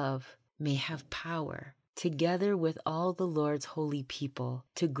in love, may have power, together with all the Lord's holy people,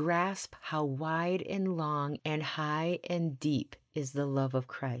 to grasp how wide and long and high and deep is the love of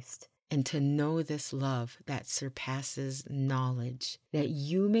Christ, and to know this love that surpasses knowledge, that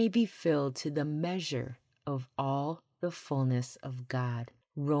you may be filled to the measure of all the fullness of God.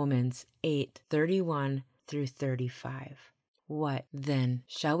 Romans 8:31-35. What, then,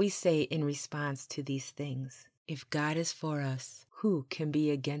 shall we say in response to these things? If God is for us, who can be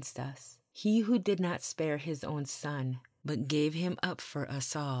against us? He who did not spare his own Son, but gave him up for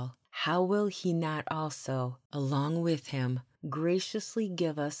us all, how will he not also, along with him, graciously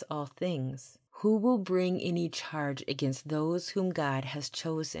give us all things? Who will bring any charge against those whom God has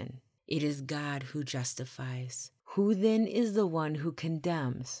chosen? It is God who justifies. Who then is the one who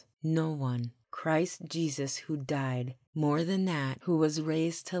condemns? No one. Christ Jesus, who died, more than that, who was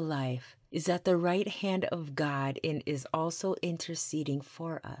raised to life, is at the right hand of God and is also interceding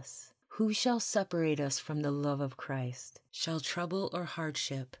for us. Who shall separate us from the love of Christ? Shall trouble or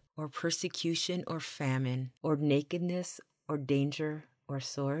hardship, or persecution or famine, or nakedness, or danger, or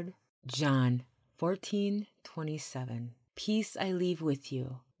sword? John 14:27. Peace I leave with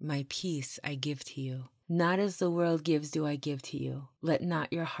you, my peace I give to you. Not as the world gives do I give to you. Let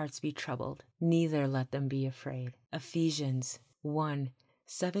not your hearts be troubled, neither let them be afraid. Ephesians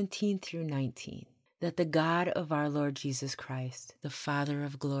 1:17-19. That the God of our Lord Jesus Christ, the Father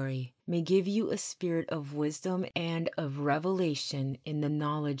of glory, may give you a spirit of wisdom and of revelation in the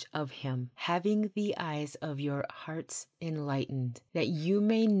knowledge of him, having the eyes of your hearts enlightened, that you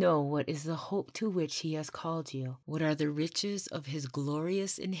may know what is the hope to which he has called you, what are the riches of his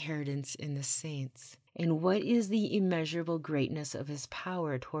glorious inheritance in the saints, and what is the immeasurable greatness of his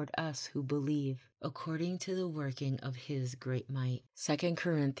power toward us who believe, according to the working of his great might. 2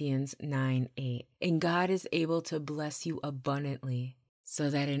 Corinthians 9:8. And God is able to bless you abundantly, so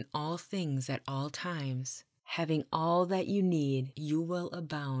that in all things at all times, having all that you need, you will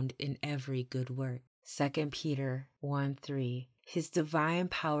abound in every good work. 2 Peter 1:3. His divine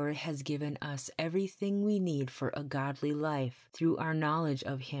power has given us everything we need for a godly life through our knowledge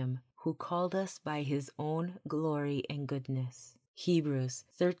of him who called us by his own glory and goodness. Hebrews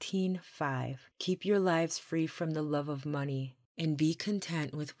 13:5. Keep your lives free from the love of money and be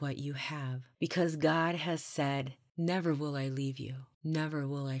content with what you have, because God has said, never will I leave you, never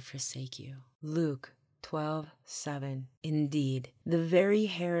will I forsake you. Luke 12:7. Indeed, the very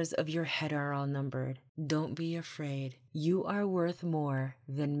hairs of your head are all numbered. Don't be afraid. You are worth more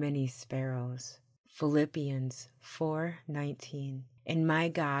than many sparrows. Philippians 4:19. And my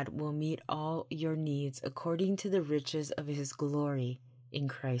God will meet all your needs according to the riches of his glory in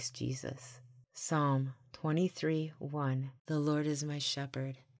Christ Jesus. Psalm 23:1. The Lord is my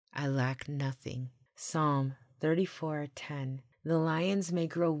shepherd, I lack nothing. Psalm 34:10. The lions may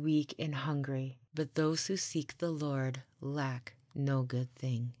grow weak and hungry, but those who seek the Lord lack no good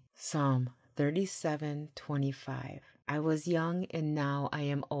thing. Psalm 37:25. I was young and now I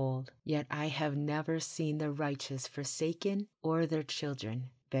am old, yet I have never seen the righteous forsaken or their children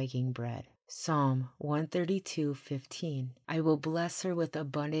begging bread. Psalm 132:15. I will bless her with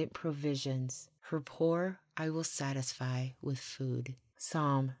abundant provisions. Her poor I will satisfy with food.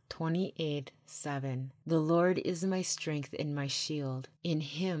 Psalm 28:7. The Lord is my strength and my shield. In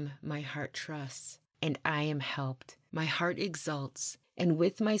him my heart trusts, and I am helped. My heart exults, and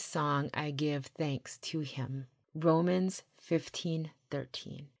with my song I give thanks to him. Romans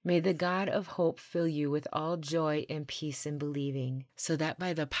 15:13. May the God of hope fill you with all joy and peace in believing, so that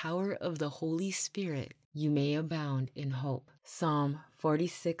by the power of the Holy Spirit you may abound in hope. Psalm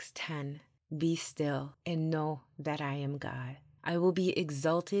 46:10. Be still and know that I am God. I will be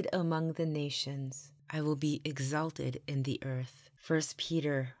exalted among the nations. I will be exalted in the earth. 1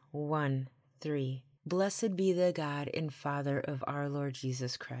 Peter 1:3. Blessed be the God and Father of our Lord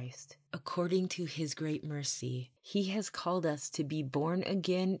Jesus Christ. According to his great mercy, he has called us to be born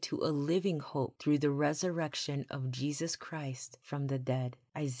again to a living hope through the resurrection of Jesus Christ from the dead.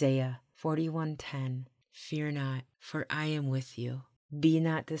 Isaiah 41:10. Fear not, for I am with you. Be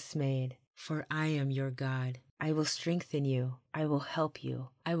not dismayed, for I am your God. I will strengthen you. I will help you.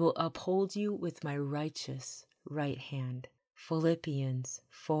 I will uphold you with my righteous right hand. Philippians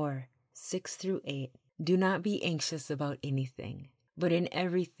 4:6-8. Do not be anxious about anything, but in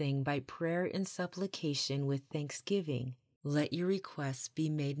everything by prayer and supplication with thanksgiving, let your requests be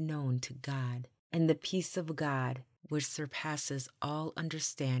made known to God. And the peace of God, which surpasses all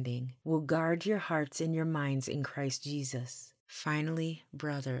understanding, will guard your hearts and your minds in Christ Jesus. Finally,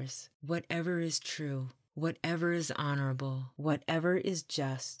 brothers, whatever is true, whatever is honorable, whatever is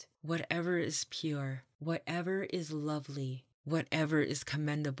just, whatever is pure, whatever is lovely, whatever is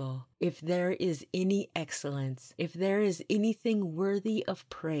commendable, if there is any excellence, if there is anything worthy of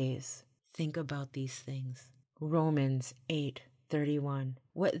praise, think about these things. Romans 8:31.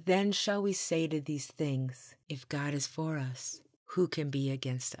 What then shall we say to these things? If God is for us, who can be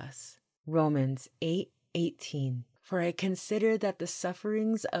against us? Romans 8:18. For I consider that the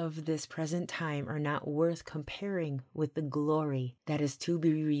sufferings of this present time are not worth comparing with the glory that is to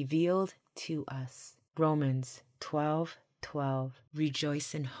be revealed to us. Romans 12:12.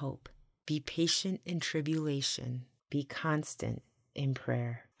 Rejoice in hope. Be patient in tribulation. Be constant in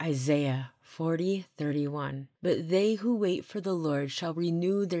prayer. Isaiah 40:31. But they who wait for the Lord shall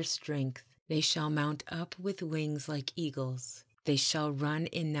renew their strength. They shall mount up with wings like eagles. They shall run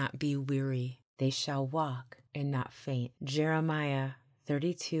and not be weary. They shall walk and not faint. Jeremiah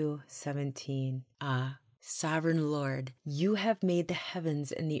 32:17. Ah, sovereign Lord, you have made the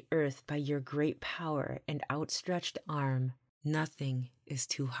heavens and the earth by your great power and outstretched arm. Nothing is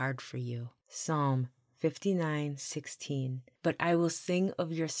too hard for you. Psalm 59:16. But I will sing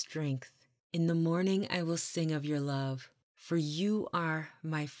of your strength. In the morning I will sing of your love, for you are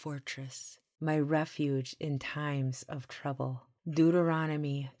my fortress, my refuge in times of trouble.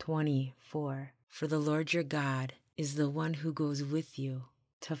 Deuteronomy 20:4. For the Lord your God is the one who goes with you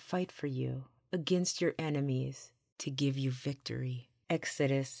to fight for you against your enemies, to give you victory.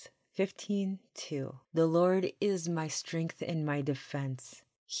 Exodus 15:2. The Lord is my strength and my defense.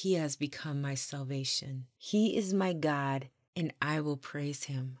 He has become my salvation. He is my God, and I will praise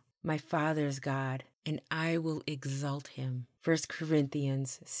him. My Father's God, and I will exalt him. 1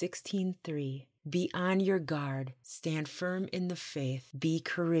 Corinthians 16:3. Be on your guard, stand firm in the faith, be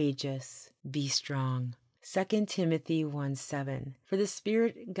courageous, be strong. 2 Timothy 1:7. For the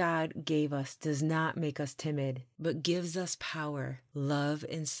Spirit God gave us does not make us timid, but gives us power, love,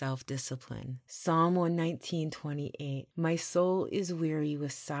 and self-discipline. Psalm 119:28. My soul is weary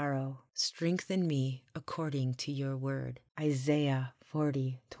with sorrow. Strengthen me according to your word. Isaiah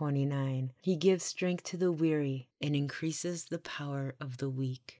 40:29. He gives strength to the weary and increases the power of the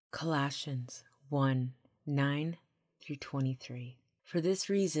weak. Colossians 1:9-23. For this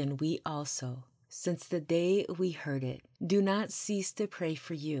reason we also, since the day we heard it, do not cease to pray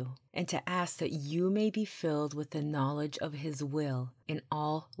for you and to ask that you may be filled with the knowledge of his will in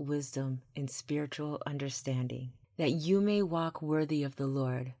all wisdom and spiritual understanding, that you may walk worthy of the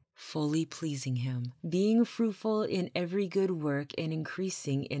Lord, fully pleasing him, being fruitful in every good work and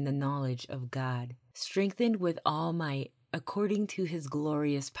increasing in the knowledge of God, strengthened with all might according to his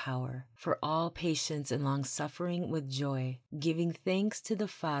glorious power, for all patience and long-suffering with joy, giving thanks to the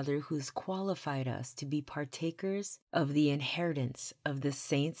Father who has qualified us to be partakers of the inheritance of the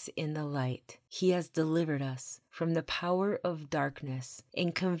saints in the light. He has delivered us from the power of darkness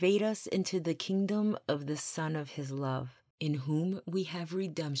and conveyed us into the kingdom of the Son of his love, in whom we have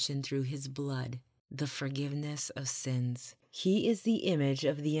redemption through his blood, the forgiveness of sins. He is the image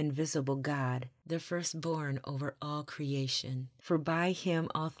of the invisible God, the firstborn over all creation. For by him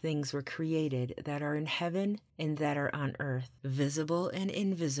all things were created that are in heaven and that are on earth, visible and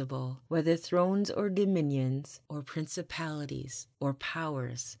invisible, whether thrones or dominions, or principalities, or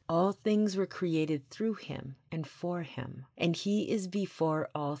powers. All things were created through him and for him. And he is before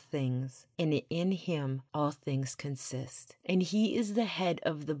all things, and in him all things consist. And he is the head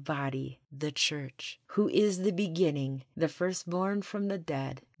of the body, the church, who is the beginning, the firstborn from the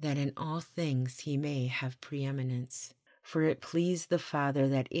dead, that in all things he may have preeminence. For it pleased the Father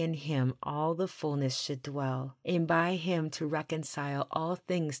that in him all the fullness should dwell, and by him to reconcile all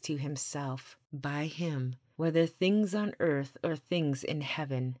things to himself. By him, whether things on earth or things in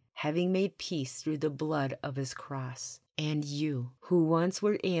heaven, having made peace through the blood of his cross. And you, who once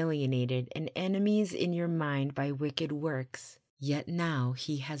were alienated and enemies in your mind by wicked works, Yet now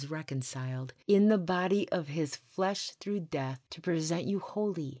he has reconciled in the body of his flesh through death to present you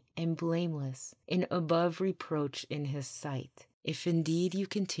holy and blameless and above reproach in his sight. If indeed you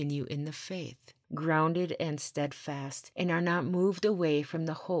continue in the faith, grounded and steadfast, and are not moved away from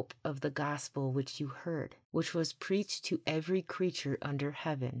the hope of the gospel which you heard, which was preached to every creature under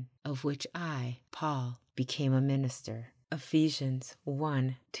heaven, of which I, Paul, became a minister. Ephesians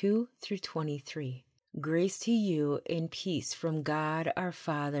 1:2-23. Grace to you and peace from God our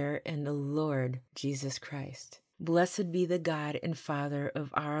Father and the Lord Jesus Christ. Blessed be the God and Father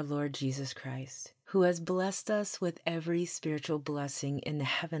of our Lord Jesus Christ, who has blessed us with every spiritual blessing in the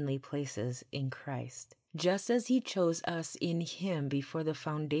heavenly places in Christ, just as he chose us in him before the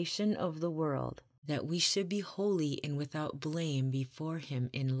foundation of the world, that we should be holy and without blame before him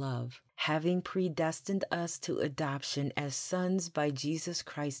in love, having predestined us to adoption as sons by Jesus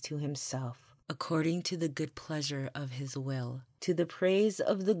Christ to himself, according to the good pleasure of his will, to the praise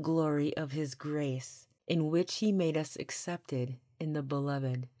of the glory of his grace, in which he made us accepted in the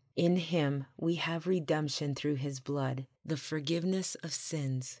Beloved. In him we have redemption through his blood, the forgiveness of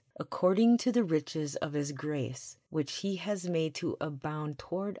sins, according to the riches of his grace, which he has made to abound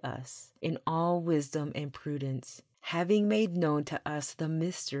toward us in all wisdom and prudence, having made known to us the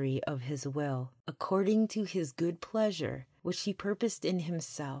mystery of his will, according to his good pleasure, which he purposed in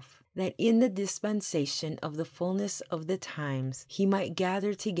himself, that in the dispensation of the fullness of the times he might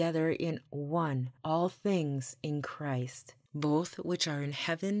gather together in one all things in Christ, both which are in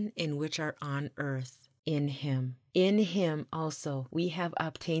heaven and which are on earth, in him. In him also we have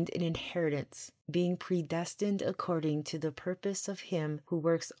obtained an inheritance, being predestined according to the purpose of him who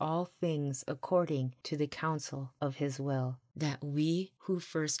works all things according to the counsel of his will, that we who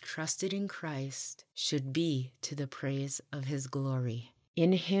first trusted in Christ should be to the praise of his glory.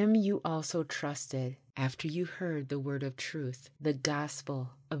 In him you also trusted, after you heard the word of truth, the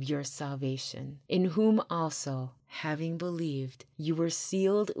gospel of your salvation, in whom also, having believed, you were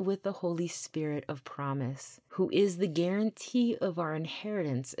sealed with the Holy Spirit of promise, who is the guarantee of our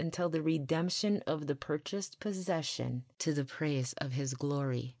inheritance until the redemption of the purchased possession, to the praise of his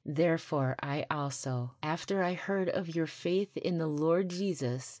glory. Therefore I also, after I heard of your faith in the Lord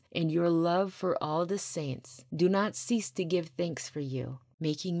Jesus and your love for all the saints, do not cease to give thanks for you,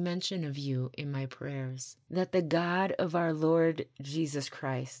 making mention of you in my prayers, that the God of our Lord Jesus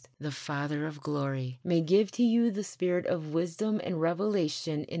Christ, the Father of glory, may give to you the spirit of wisdom and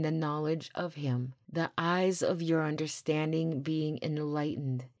revelation in the knowledge of him, the eyes of your understanding being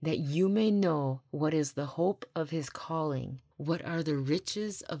enlightened, that you may know what is the hope of his calling, what are the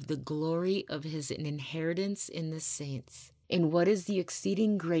riches of the glory of his inheritance in the saints, and what is the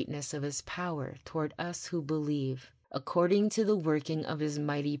exceeding greatness of his power toward us who believe, according to the working of his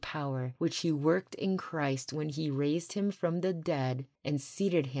mighty power, which he worked in Christ when he raised him from the dead and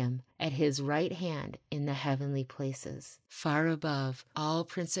seated him at his right hand in the heavenly places, far above all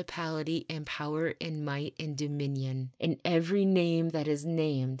principality and power and might and dominion, and every name that is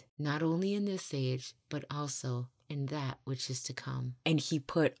named, not only in this age, but also in that which is to come. And he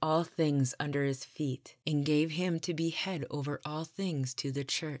put all things under his feet, and gave him to be head over all things to the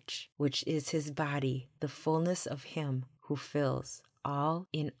church, which is his body, the fullness of him who fills all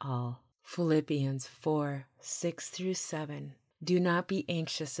in all. Philippians 4:6-7. Do not be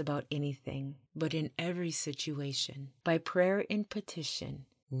anxious about anything, but in every situation, by prayer and petition,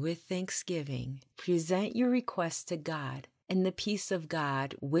 with thanksgiving, present your requests to God, and the peace of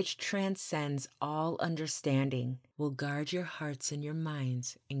God, which transcends all understanding, will guard your hearts and your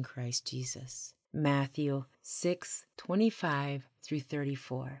minds in Christ Jesus. Matthew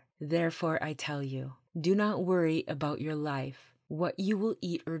 6:25-34. Therefore I tell you, do not worry about your life, what you will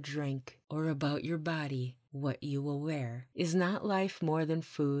eat or drink, or about your body, what you will wear. Is not life more than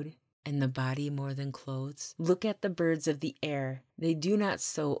food, and the body more than clothes? Look at the birds of the air. They do not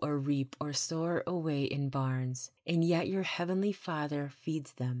sow or reap or store away in barns, and yet your heavenly Father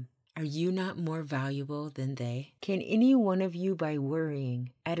feeds them. Are you not more valuable than they? Can any one of you, by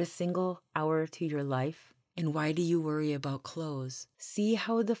worrying, add a single hour to your life? And why do you worry about clothes? See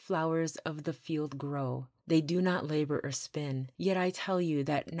how the flowers of the field grow. They do not labor or spin. Yet I tell you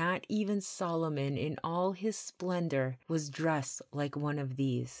that not even Solomon in all his splendor was dressed like one of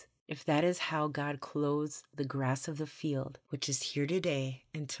these. If that is how God clothes the grass of the field, which is here today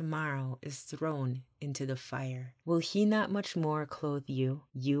and tomorrow is thrown into the fire, will he not much more clothe you,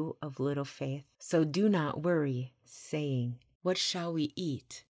 you of little faith? So do not worry, saying, what shall we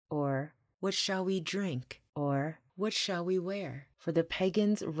eat? Or what shall we drink? Or what shall we wear? For the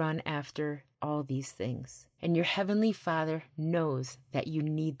pagans run after all these things, and your heavenly Father knows that you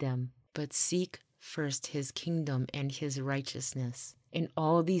need them. But seek first his kingdom and his righteousness, and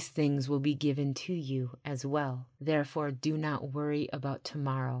all these things will be given to you as well. Therefore, do not worry about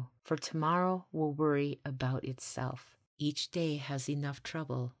tomorrow, for tomorrow will worry about itself. Each day has enough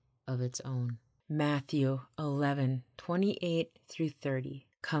trouble of its own. Matthew 11:28-30.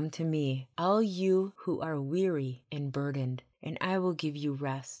 Come to me, all you who are weary and burdened, and I will give you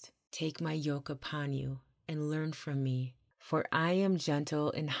rest. Take my yoke upon you and learn from me, for I am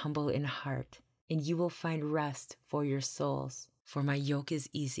gentle and humble in heart, and you will find rest for your souls. For my yoke is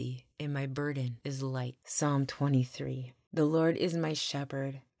easy and my burden is light. Psalm 23. The Lord is my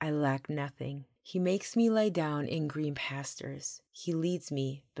shepherd, I lack nothing. He makes me lie down in green pastures. He leads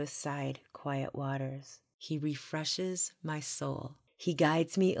me beside quiet waters. He refreshes my soul. He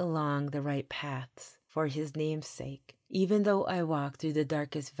guides me along the right paths for his name's sake. Even though I walk through the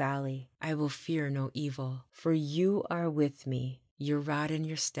darkest valley, I will fear no evil, for you are with me. Your rod and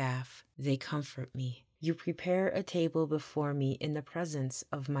your staff, they comfort me. You prepare a table before me in the presence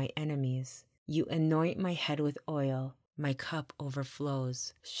of my enemies. You anoint my head with oil. My cup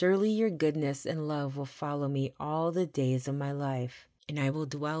overflows. Surely your goodness and love will follow me all the days of my life, and I will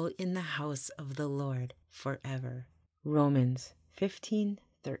dwell in the house of the Lord forever. Romans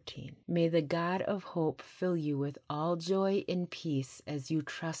 15:13. May the God of hope fill you with all joy and peace as you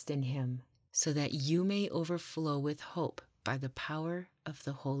trust in him, so that you may overflow with hope by the power of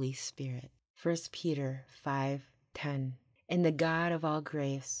the Holy Spirit. 1 Peter 5:10. And the God of all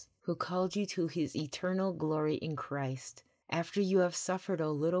grace, who called you to his eternal glory in Christ, after you have suffered a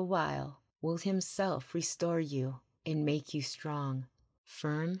little while, will himself restore you and make you strong,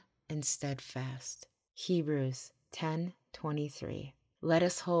 firm, and steadfast. Hebrews 10:23. Let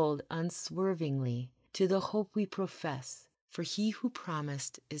us hold unswervingly to the hope we profess, for he who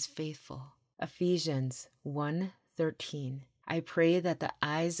promised is faithful. Ephesians 1:13. I pray that the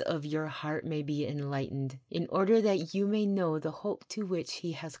eyes of your heart may be enlightened, in order that you may know the hope to which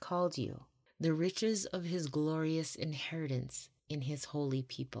he has called you, the riches of his glorious inheritance in his holy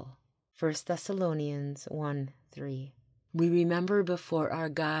people. 1 Thessalonians 1:3. We remember before our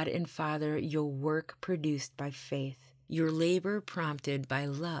God and Father your work produced by faith, your labor prompted by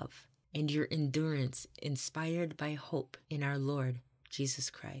love, and your endurance inspired by hope in our Lord Jesus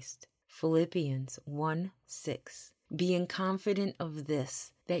Christ. Philippians 1:6. Being confident of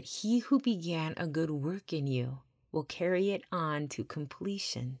this, that he who began a good work in you will carry it on to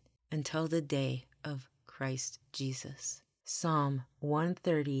completion until the day of Christ Jesus. Psalm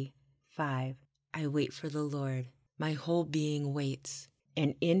 135. I wait for the Lord. My whole being waits,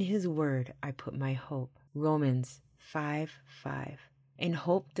 and in his word I put my hope. Romans 5:5. And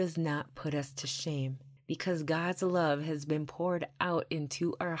hope does not put us to shame, because God's love has been poured out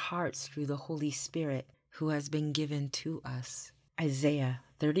into our hearts through the Holy Spirit, who has been given to us. Isaiah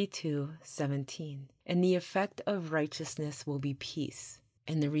 32:17. And the effect of righteousness will be peace,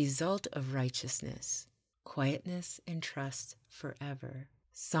 and the result of righteousness, quietness and trust forever.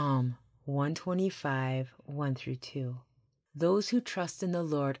 Psalm 125, 1-2. Those who trust in the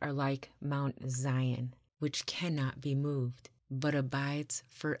Lord are like Mount Zion, which cannot be moved, but abides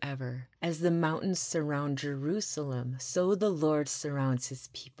forever. As the mountains surround Jerusalem, so the Lord surrounds his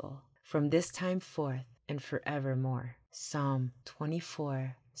people, from this time forth and forevermore. Psalm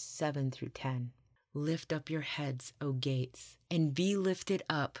 24, 7-10. Lift up your heads, O gates, and be lifted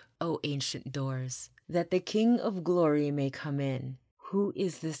up, O ancient doors, that the King of glory may come in. Who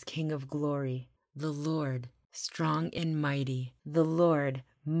is this King of glory? The Lord, strong and mighty, the Lord,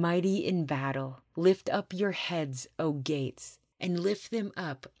 mighty in battle. Lift up your heads, O gates, and lift them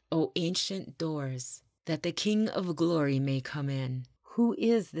up, O ancient doors, that the King of glory may come in. Who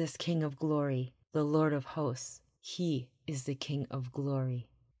is this King of glory? The Lord of hosts. He is the King of glory.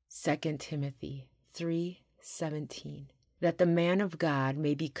 2 Timothy 3:17. That the man of God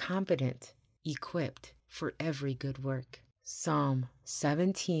may be competent, equipped for every good work. Psalm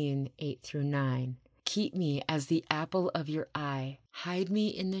 17, 8-9. Keep me as the apple of your eye. Hide me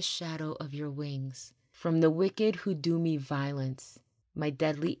in the shadow of your wings, from the wicked who do me violence, my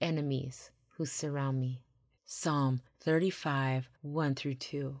deadly enemies who surround me. Psalm 35,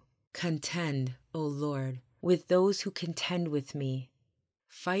 1-2. Contend, O Lord, with those who contend with me.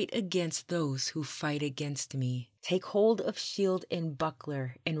 Fight against those who fight against me. Take hold of shield and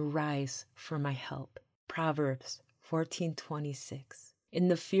buckler and rise for my help. Proverbs 14:26. In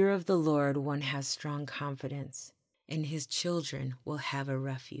the fear of the Lord one has strong confidence, and his children will have a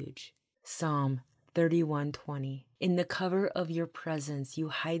refuge. Psalm 31:20. In the cover of your presence you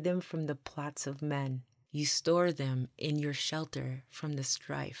hide them from the plots of men. You store them in your shelter from the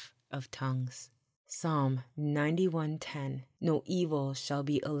strife of tongues. Psalm 91:10. No evil shall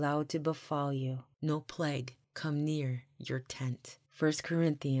be allowed to befall you, no plague come near your tent. 1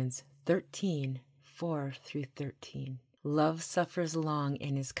 Corinthians 13:4-13. Love suffers long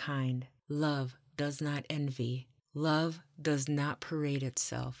and is kind. Love does not envy. Love does not parade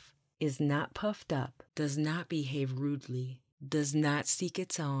itself, is not puffed up, does not behave rudely, does not seek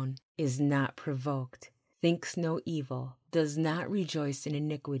its own, is not provoked, thinks no evil, does not rejoice in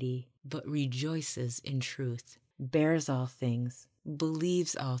iniquity, but rejoices in truth, bears all things,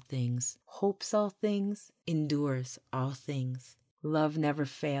 believes all things, hopes all things, endures all things. Love never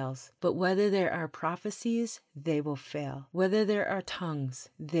fails, but whether there are prophecies, they will fail. Whether there are tongues,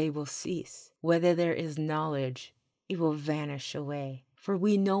 they will cease. Whether there is knowledge, it will vanish away. For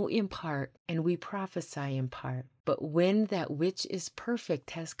we know in part, and we prophesy in part. But when that which is perfect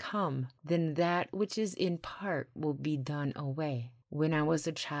has come, then that which is in part will be done away. When I was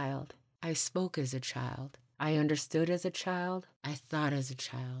a child, I spoke as a child. I understood as a child. I thought as a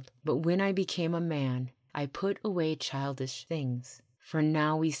child. But when I became a man, I put away childish things. For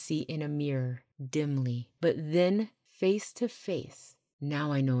now we see in a mirror, dimly, but then face to face.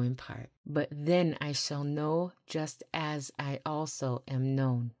 Now I know in part, but then I shall know just as I also am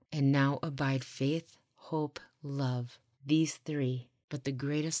known. And now abide faith, hope, love. These three, but the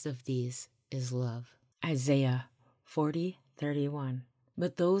greatest of these is love. Isaiah 40:31.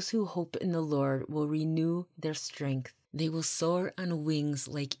 But those who hope in the Lord will renew their strength. They will soar on wings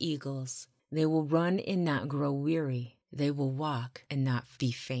like eagles. They will run and not grow weary. They will walk and not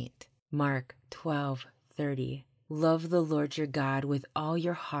be faint. Mark 12:30. Love the Lord your God with all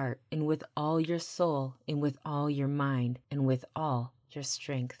your heart and with all your soul and with all your mind and with all your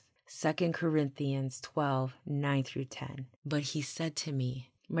strength. 2 Corinthians 12:9-10. But he said to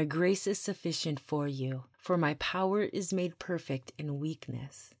me, my grace is sufficient for you, for my power is made perfect in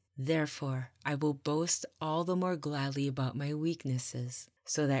weakness. Therefore, I will boast all the more gladly about my weaknesses,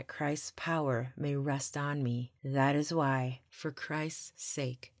 so that Christ's power may rest on me. That is why, for Christ's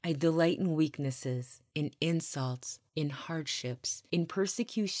sake, I delight in weaknesses, in insults, in hardships, in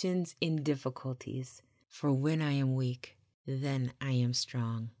persecutions, in difficulties. For when I am weak, then I am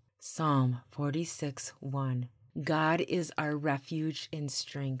strong. Psalm 46:1. God is our refuge and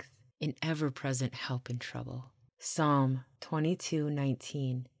strength, an ever-present help in trouble. Psalm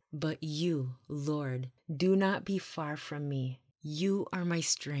 22:19. But you, Lord, do not be far from me. You are my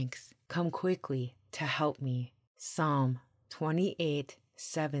strength. Come quickly to help me. Psalm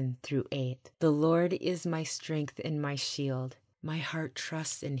 28:7-8. The Lord is my strength and my shield. My heart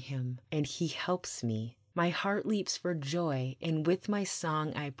trusts in him, and he helps me. My heart leaps for joy, and with my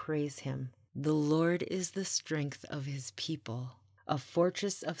song I praise him. The Lord is the strength of his people, a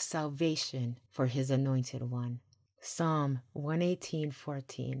fortress of salvation for his anointed one. Psalm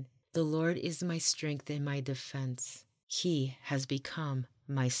 118:14. The Lord is my strength and my defense. He has become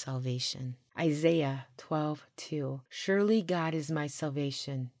my salvation. Isaiah 12:2. Surely God is my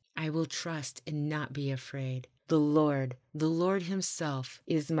salvation. I will trust and not be afraid. The Lord himself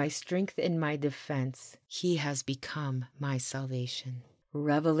is my strength and my defense. He has become my salvation.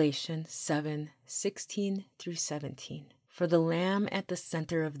 Revelation 7:16-17. For the Lamb at the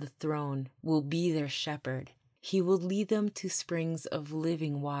center of the throne will be their shepherd. He will lead them to springs of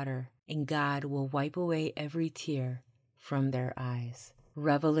living water, and God will wipe away every tear from their eyes.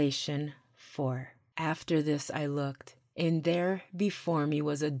 Revelation 4. After this I looked, and there before me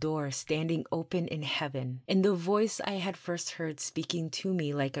was a door standing open in heaven. And the voice I had first heard speaking to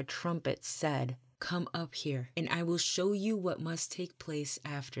me like a trumpet said, Come up here, and I will show you what must take place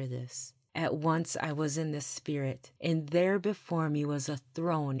after this. At once I was in the Spirit, and there before me was a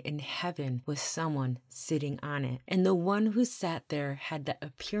throne in heaven with someone sitting on it. And the one who sat there had the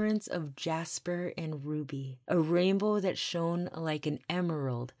appearance of jasper and ruby. A rainbow that shone like an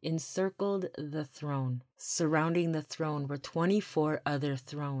emerald encircled the throne. Surrounding the throne were 24 other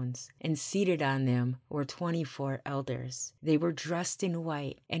thrones, and seated on them were 24 elders. They were dressed in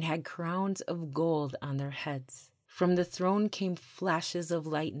white and had crowns of gold on their heads. From the throne came flashes of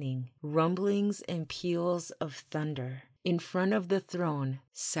lightning, rumblings and peals of thunder. In front of the throne,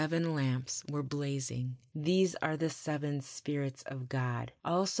 7 lamps were blazing. These are the 7 spirits of God.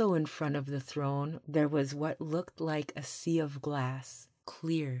 Also in front of the throne, there was what looked like a sea of glass,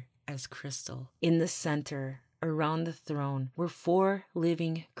 clear as crystal. In the center, around the throne, were 4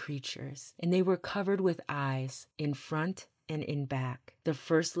 living creatures, and they were covered with eyes in front and in back. The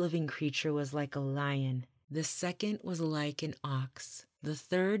first living creature was like a lion. The second was like an ox. The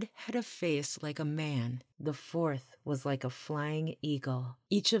third had a face like a man. The fourth was like a flying eagle.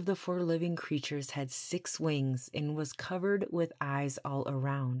 Each of the 4 living creatures had 6 wings and was covered with eyes all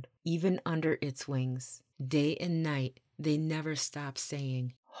around, even under its wings. Day and night they never stopped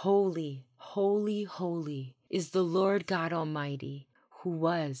saying, Holy, holy, holy is the Lord God Almighty, who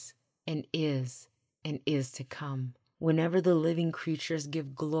was and is to come. Whenever the living creatures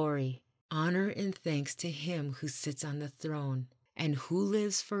give glory, honor, and thanks to him who sits on the throne and who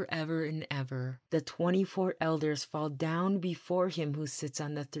lives forever and ever, the 24 elders fall down before him who sits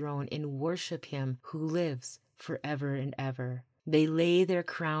on the throne and worship him who lives forever and ever. They lay their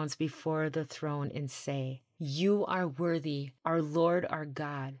crowns before the throne and say, "You are worthy, our Lord, our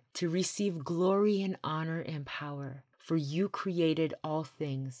God, to receive glory and honor and power. For you created all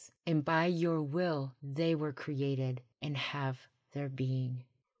things, and by your will they were created and have their being."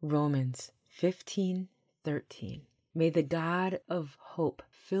 Romans 15:13. May the God of hope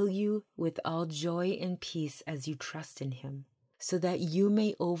fill you with all joy and peace as you trust in him, so that you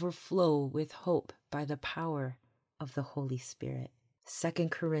may overflow with hope by the power of the Holy Spirit.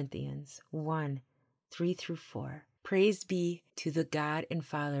 2 Corinthians 1:3-4. Praise be to the God and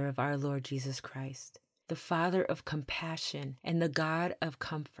Father of our Lord Jesus Christ, the Father of compassion and the God of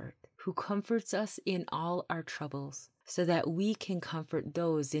comfort, who comforts us in all our troubles, so that we can comfort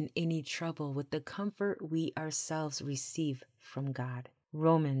those in any trouble with the comfort we ourselves receive from God.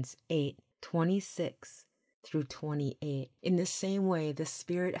 Romans 8:26-28. In the same way, the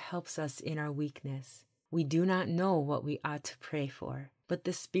Spirit helps us in our weakness. We do not know what we ought to pray for, but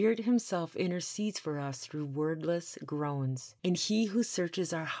the Spirit himself intercedes for us through wordless groans. And he who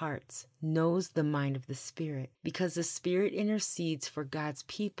searches our hearts knows the mind of the Spirit, because the Spirit intercedes for God's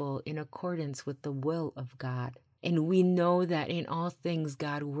people in accordance with the will of God. And we know that in all things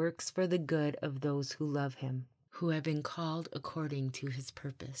God works for the good of those who love him, who have been called according to his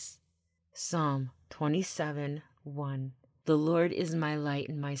purpose. Psalm 27:1. The Lord is my light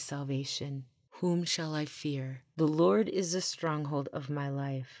and my salvation. Whom shall I fear? The Lord is the stronghold of my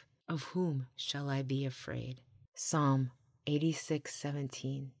life. Of whom shall I be afraid? Psalm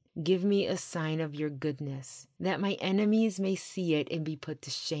 86:17. Give me a sign of your goodness, that my enemies may see it and be put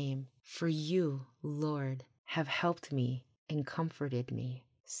to shame. For you, Lord, have helped me and comforted me.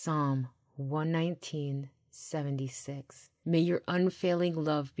 Psalm 119:76. May your unfailing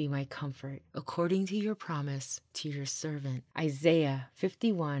love be my comfort, according to your promise to your servant. Isaiah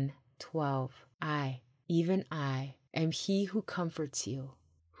 51:12. I, even I, am he who comforts you.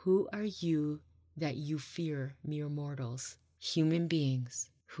 Who are you that you fear mere mortals, human beings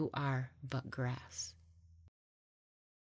who are but grass?